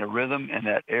they get in a rhythm in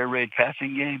that air raid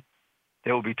passing game,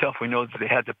 they will be tough. We know that they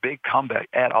had the big comeback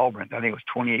at Auburn. I think it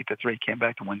was 28-3, came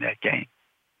back to win that game.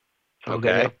 So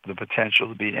they have the potential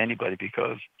to beat anybody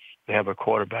because they have a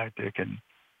quarterback that can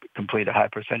complete a high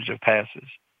percentage of passes.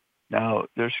 Now,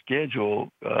 their schedule,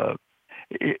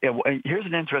 here's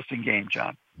an interesting game,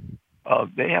 John.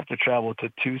 They have to travel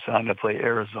to Tucson to play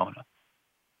Arizona.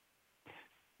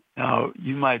 Now,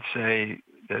 you might say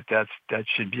that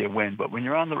should be a win, but when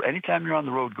anytime you're on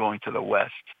the road going to the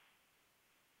West,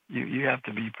 you have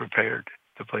to be prepared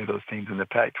to play those teams in the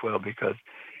Pac-12 because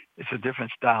it's a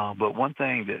different style. But one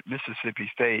thing that Mississippi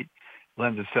State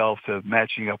lends itself to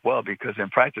matching up well because in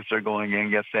practice they're going in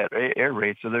against that air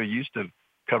raid, so they're used to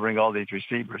covering all these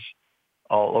receivers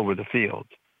all over the field.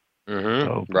 Mm-hmm.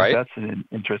 So right. That's an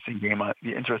interesting game on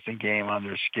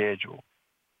their schedule.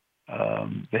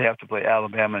 They have to play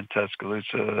Alabama and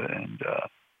Tuscaloosa,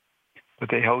 but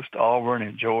they host Auburn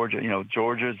and Georgia.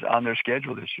 Georgia's on their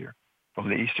schedule this year from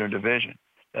the Eastern Division.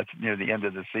 That's near the end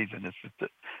of the season. It's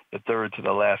the third to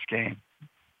the last game.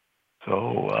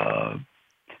 So,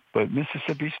 but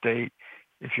Mississippi State,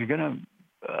 if you're going to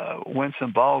win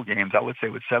some ball games, I would say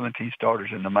with 17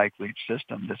 starters in the Mike Leach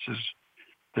system, this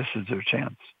is their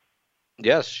chance.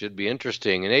 Yes, should be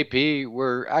interesting. And AP,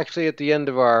 we're actually at the end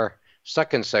of our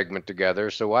second segment together,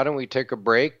 so why don't we take a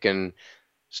break and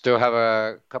still have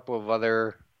a couple of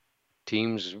other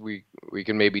teams we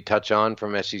can maybe touch on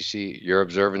from SEC, your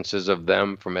observances of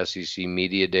them from SEC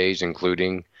Media Days,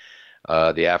 including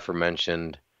the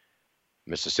aforementioned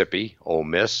Mississippi, Ole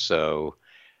Miss. So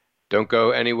don't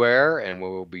go anywhere, and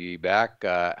we'll be back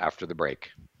after the break.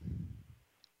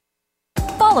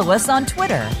 Follow us on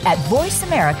Twitter at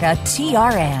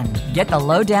VoiceAmericaTRN. Get the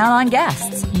lowdown on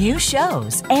guests, new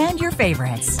shows, and your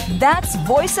favorites. That's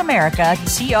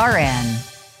VoiceAmericaTRN.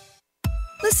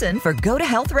 Listen for Go to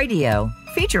Health Radio,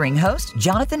 featuring host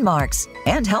Jonathan Marks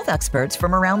and health experts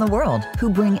from around the world who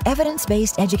bring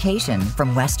evidence-based education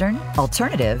from Western,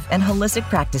 alternative, and holistic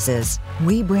practices.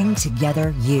 We bring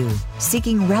together you,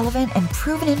 seeking relevant and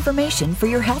proven information for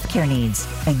your healthcare needs,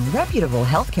 and reputable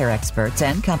healthcare experts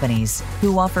and companies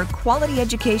who offer quality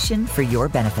education for your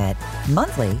benefit.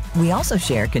 Monthly, we also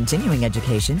share continuing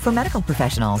education for medical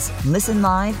professionals. Listen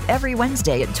live every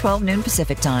Wednesday at 12 noon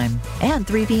Pacific Time and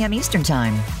 3 p.m. Eastern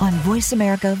Time on Voice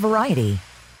America Variety.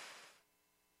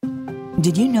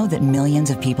 Did you know that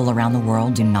millions of people around the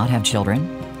world do not have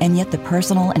children? And yet the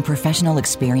personal and professional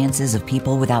experiences of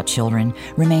people without children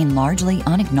remain largely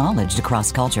unacknowledged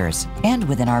across cultures and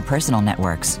within our personal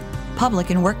networks. Public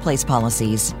and workplace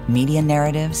policies, media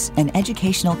narratives, and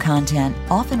educational content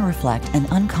often reflect an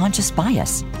unconscious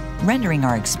bias, rendering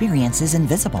our experiences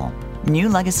invisible. New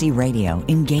Legacy Radio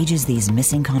engages these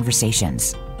missing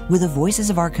conversations with the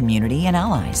voices of our community and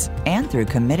allies, and through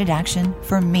committed action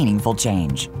for meaningful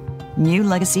change. New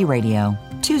Legacy Radio,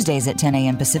 Tuesdays at 10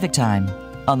 a.m. Pacific Time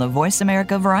on the Voice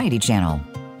America Variety Channel.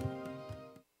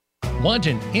 Want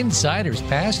an insider's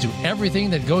pass to everything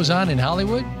that goes on in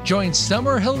Hollywood? Join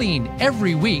Summer Helene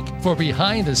every week for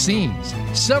Behind the Scenes.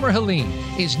 Summer Helene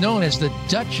is known as the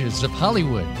Duchess of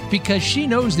Hollywood because she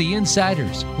knows the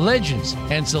insiders, legends,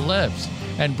 and celebs,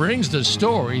 and brings the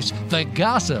stories, the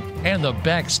gossip, and the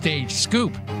backstage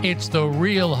scoop. It's the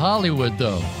real Hollywood,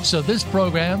 though, so this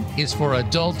program is for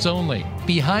adults only.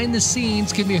 Behind the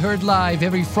Scenes can be heard live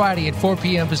every Friday at 4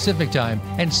 p.m. Pacific Time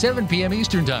and 7 p.m.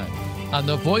 Eastern Time on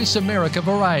the Voice America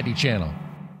Variety Channel.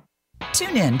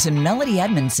 Tune in to Melody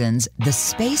Edmondson's The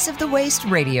Space of the Waist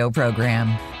radio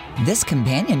program. This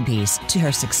companion piece to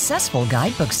her successful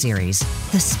guidebook series,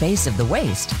 The Space of the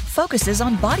Waist, focuses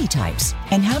on body types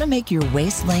and how to make your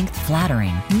waist length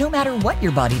flattering, no matter what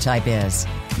your body type is.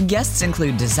 Guests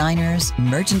include designers,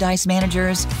 merchandise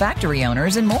managers, factory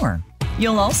owners, and more.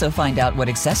 You'll also find out what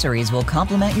accessories will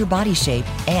complement your body shape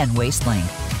and waist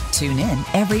length. Tune in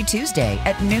every Tuesday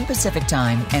at noon Pacific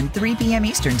Time and 3 p.m.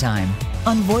 Eastern Time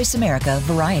on Voice America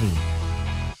Variety.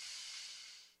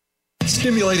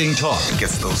 Stimulating talk. It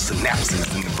gets those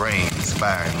synapses in the brain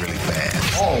firing really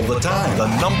fast. All the time. The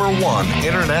 #1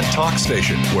 internet talk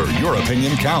station where your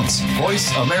opinion counts.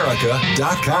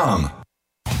 VoiceAmerica.com.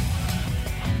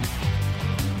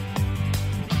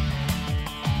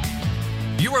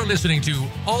 You are listening to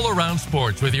All Around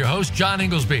Sports with your host, John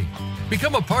Inglesby.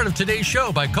 Become a part of today's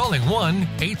show by calling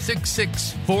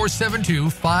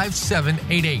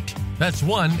 1-866-472-5788. That's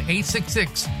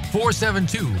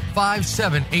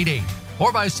 1-866-472-5788.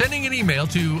 Or by sending an email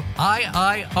to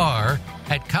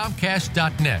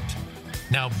iir@comcast.net.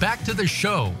 Now back to the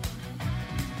show.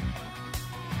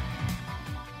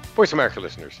 Voice America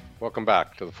listeners, welcome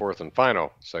back to the fourth and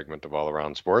final segment of All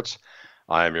Around Sports.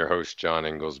 I am your host, John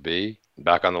Inglesby.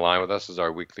 Back on the line with us is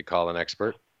our weekly call-in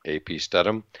expert, AP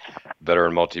Stedham,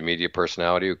 veteran multimedia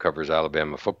personality who covers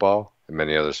Alabama football and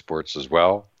many other sports as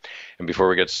well. And before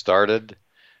we get started,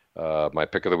 my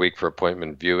pick of the week for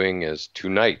appointment viewing is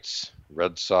tonight's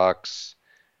Red Sox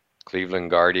Cleveland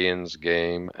Guardians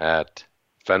game at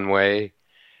Fenway.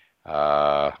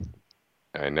 I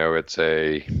know it's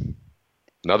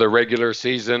another regular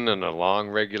season and a long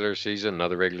regular season,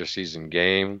 another regular season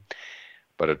game,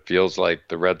 but it feels like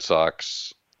the Red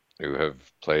Sox, who have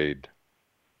played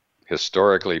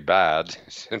historically bad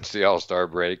since the All-Star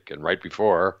break and right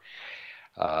before,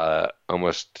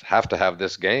 almost have to have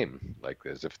this game, like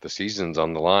as if the season's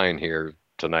on the line here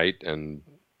tonight and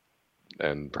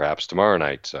perhaps tomorrow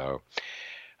night. So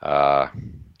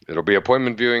it'll be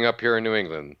appointment viewing up here in New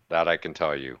England, that I can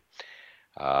tell you.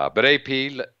 But AP,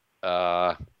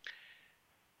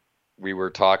 we were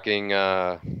talking,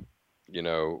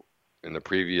 in the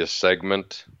previous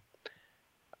segment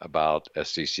about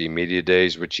SEC Media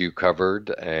Days, which you covered,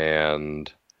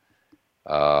 and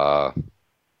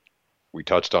we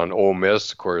touched on Ole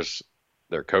Miss. Of course,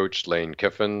 their coach, Lane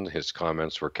Kiffin, his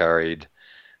comments were carried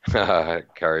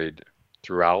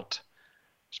throughout,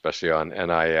 especially on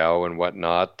NIL and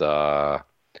whatnot.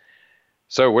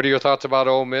 So what are your thoughts about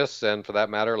Ole Miss and, for that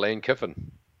matter, Lane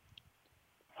Kiffin?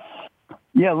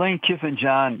 Yeah, Lane Kiffin,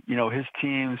 John, his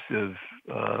teams have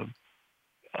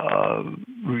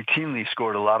routinely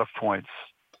scored a lot of points.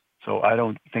 So I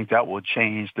don't think that will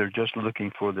change. They're just looking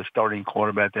for the starting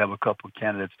quarterback. They have a couple of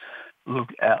candidates.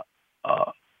 Luke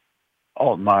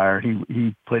Altmaier,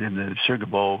 he played in the Sugar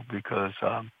Bowl because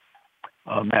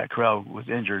Matt Corral got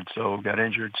injured,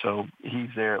 so he's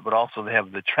there. But also they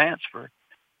have the transfer,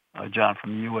 John,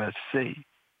 from USC,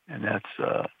 and that's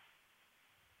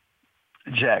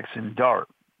Jackson Dart.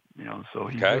 So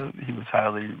he was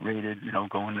highly rated,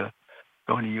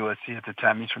 going to USC at the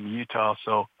time. He's from Utah,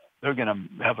 so they're going to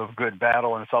have a good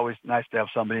battle, and it's always nice to have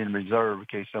somebody in reserve in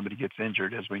case somebody gets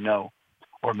injured, as we know,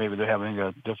 or maybe they're having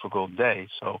a difficult day.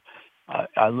 So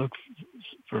I look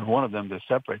for one of them to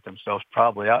separate themselves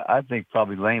probably. I think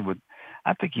probably Lane would –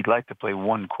 I think he'd like to play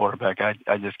one quarterback. I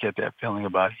just get that feeling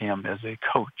about him as a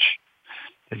coach,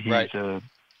 that he's right.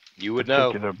 You would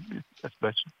know.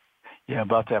 Especially,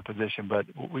 about that position, but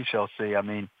we shall see. I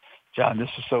mean, John,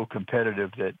 this is so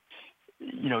competitive that,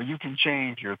 you can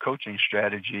change your coaching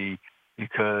strategy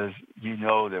because you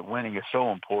know that winning is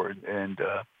so important. And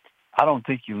I don't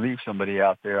think you leave somebody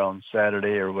out there on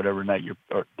Saturday or whatever night you're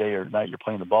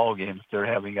playing the ball game if they're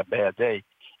having a bad day.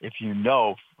 If you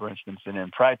know, for instance, and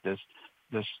in practice,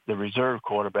 the reserve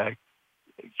quarterback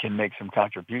can make some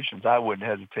contributions, I wouldn't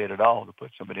hesitate at all to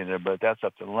put somebody in there, but that's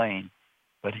up to Lane.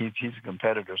 But he's a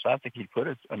competitor, so I think he'd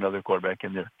put another quarterback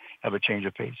in there, have a change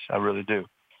of pace. I really do.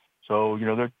 So,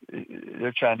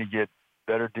 they're trying to get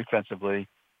better defensively.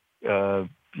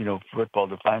 Football,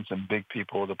 to find some big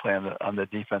people to play on the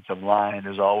defensive line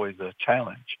is always a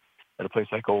challenge at a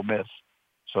place like Ole Miss.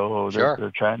 So they're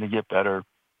trying to get better.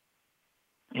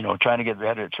 Trying to get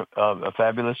better. A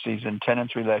fabulous season,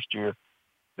 10-3 last year.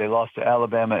 They lost to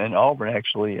Alabama and Auburn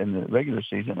actually in the regular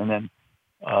season, and then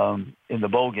in the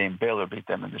bowl game, Baylor beat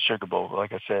them in the Sugar Bowl.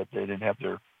 Like I said, they didn't have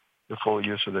their full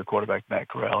use of their quarterback, Matt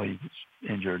Corral. He was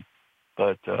injured.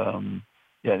 But, then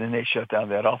they shut down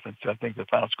that offense. I think the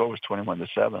final score was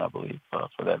 21-7, I believe,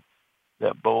 for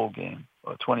that bowl game.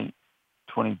 23-7,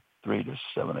 I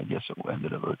guess it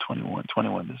ended up, or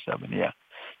 21-7, yeah.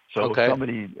 So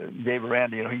somebody, Dave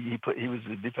Aranda, he was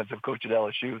the defensive coach at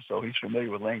LSU, so he's familiar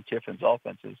with Lane Kiffin's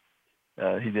offenses.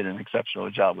 He did an exceptional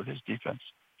job with his defense.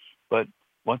 But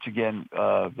once again,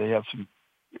 they have some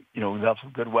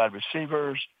good wide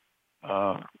receivers.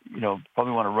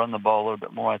 Probably want to run the ball a little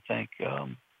bit more, I think.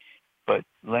 But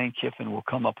Lane Kiffin will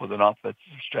come up with an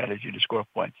offensive strategy to score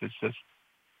points. It's just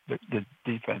the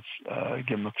defense,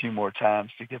 give them a few more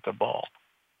times to get the ball.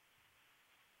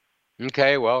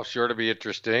 Okay, well, sure to be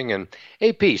interesting. And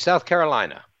AP, South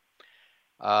Carolina.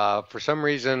 For some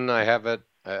reason, I have it.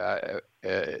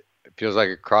 It feels like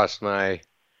it crossed my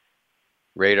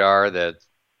radar that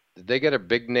did they get a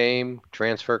big name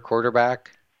transfer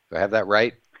quarterback? Do I have that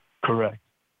right? Correct.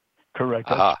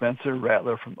 That's Spencer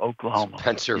Rattler from Oklahoma.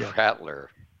 Spencer Rattler.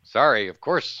 Sorry, of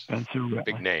course. Spencer Rattler.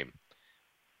 Big name.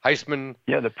 Heisman.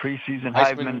 Yeah, the preseason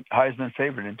Heisman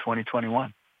favorite in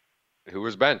 2021. Who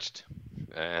was benched.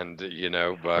 And,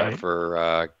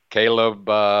 for Caleb,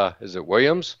 is it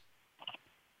Williams?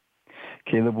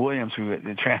 Caleb Williams, who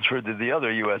transferred to the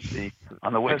other USC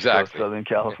on the West Coast, Southern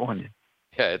California.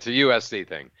 Yeah, it's a USC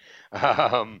thing.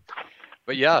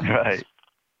 But yeah, right.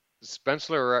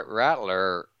 Spencer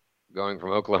Rattler going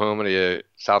from Oklahoma to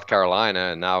South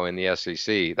Carolina and now in the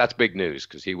SEC. That's big news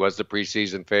because he was the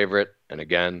preseason favorite. And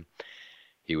again,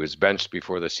 he was benched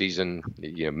before the season,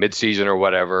 mid-season or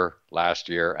whatever last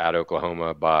year at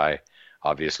Oklahoma by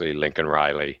obviously Lincoln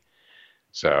Riley.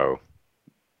 So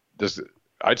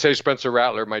I'd say Spencer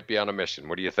Rattler might be on a mission.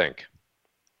 What do you think?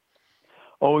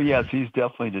 Oh, yes, he's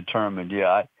definitely determined.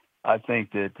 Yeah, I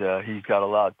think that he's got a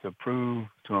lot to prove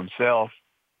to himself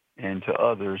and to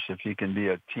others if he can be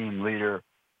a team leader.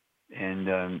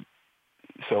 And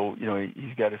so,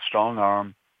 he's got a strong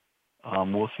arm.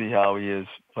 We'll see how he is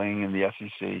playing in the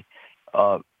SEC.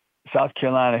 South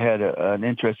Carolina had an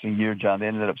interesting year, John. They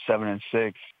ended up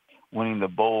 7-6, winning the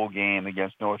bowl game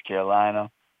against North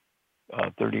Carolina,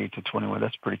 38-21.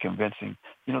 That's pretty convincing.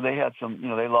 They had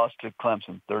they lost to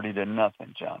Clemson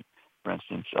 30-0, John. For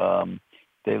instance,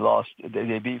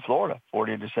 they beat Florida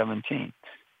 40-17.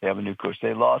 They have a new coach.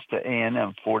 They lost to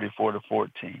A&M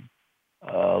 44-14.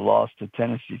 Lost to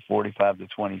Tennessee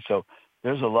 45-20. So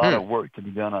there's a lot of work to be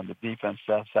done on the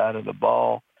defensive side of the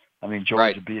ball. I mean,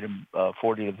 Georgia beat them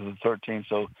 40-13.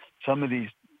 So some of these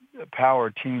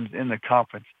power teams in the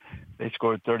conference, they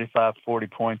scored 35, 40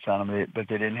 points on them, but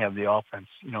they didn't have the offense.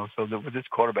 So with this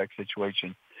quarterback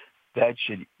situation, that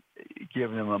should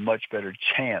give them a much better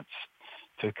chance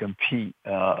to compete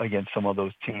against some of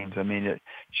those teams. I mean, it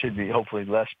should be hopefully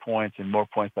less points and more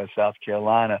points by South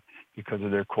Carolina because of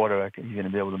their quarterback, and you're going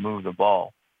to be able to move the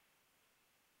ball.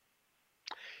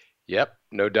 Yep,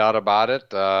 no doubt about it.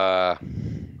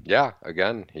 Yeah,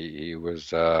 again, he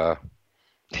was, one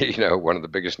of the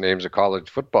biggest names of college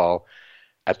football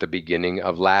at the beginning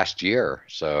of last year.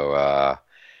 So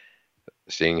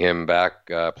seeing him back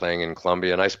playing in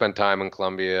Columbia, and I spent time in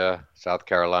Columbia, South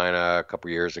Carolina a couple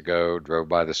years ago, drove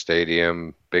by the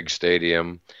stadium, big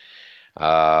stadium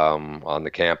on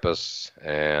the campus,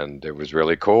 and it was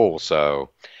really cool.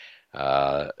 So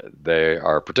they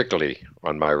are particularly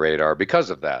on my radar because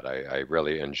of that. I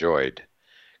really enjoyed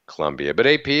Columbia. But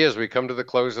AP, as we come to the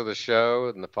close of the show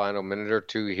in the final minute or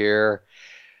two here,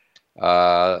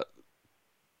 bad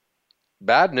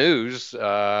news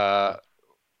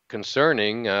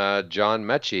concerning John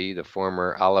Mechie, the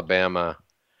former Alabama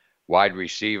wide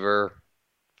receiver,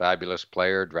 fabulous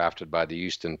player drafted by the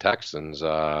Houston Texans,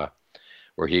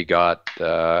 where he got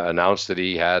announced that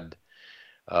he had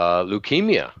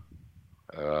leukemia,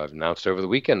 announced over the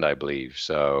weekend, I believe.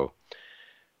 So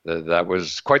that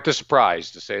was quite the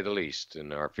surprise, to say the least.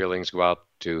 And our feelings go out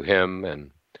to him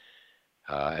and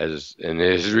as in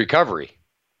his recovery.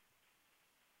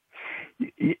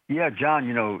 Yeah, John,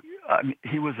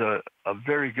 he was a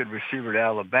very good receiver at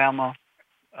Alabama,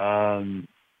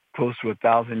 close to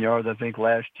 1,000 yards, I think,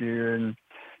 last year, and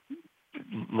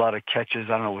a lot of catches.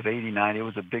 I don't know, with 89, it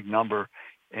was a big number,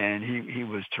 and he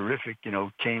was terrific.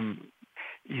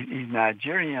 He's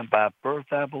Nigerian by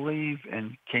birth, I believe,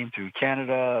 and came to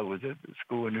Canada, was at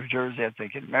school in New Jersey, I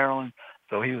think in Maryland.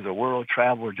 So he was a world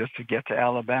traveler just to get to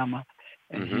Alabama.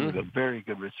 And he was a very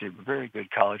good receiver, very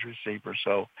good college receiver.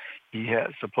 So he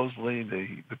has, supposedly, the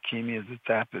leukemia is a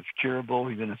type that's curable.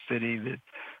 He's in a city that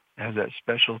has that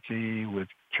specialty with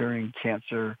curing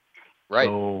cancer. Right.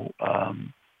 So,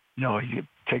 he could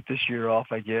take this year off,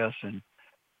 I guess, and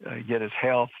get his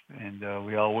health. And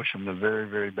we all wish him the very,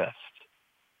 very best.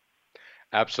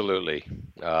 Absolutely.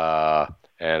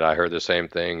 And I heard the same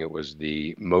thing. It was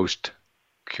the most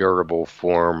curable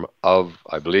form of,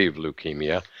 I believe,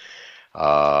 leukemia.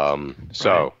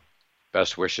 So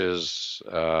best wishes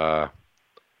to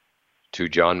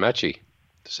John Mechie,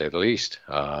 to say the least.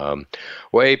 Well,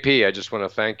 AP, I just want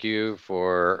to thank you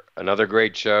for another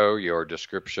great show. Your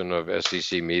description of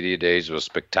SEC Media Days was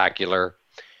spectacular,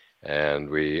 and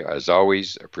we, as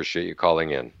always, appreciate you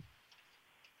calling in.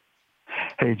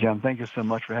 Hey, John, thank you so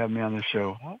much for having me on the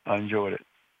show. I enjoyed it.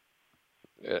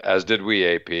 As did we,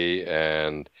 AP,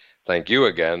 and thank you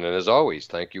again. And as always,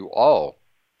 thank you all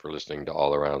for listening to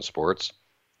All Around Sports.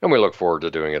 And we look forward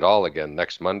to doing it all again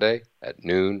next Monday at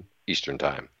noon Eastern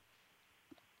Time.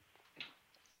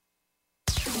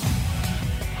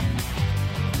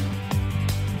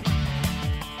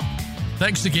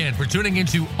 Thanks again for tuning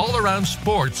into All Around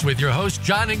Sports with your host,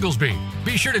 John Inglesby.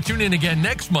 Be sure to tune in again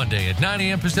next Monday at 9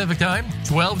 a.m. Pacific Time,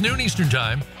 12 noon Eastern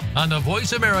Time on the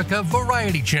Voice America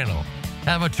Variety Channel.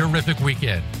 Have a terrific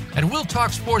weekend, and we'll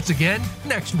talk sports again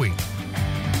next week.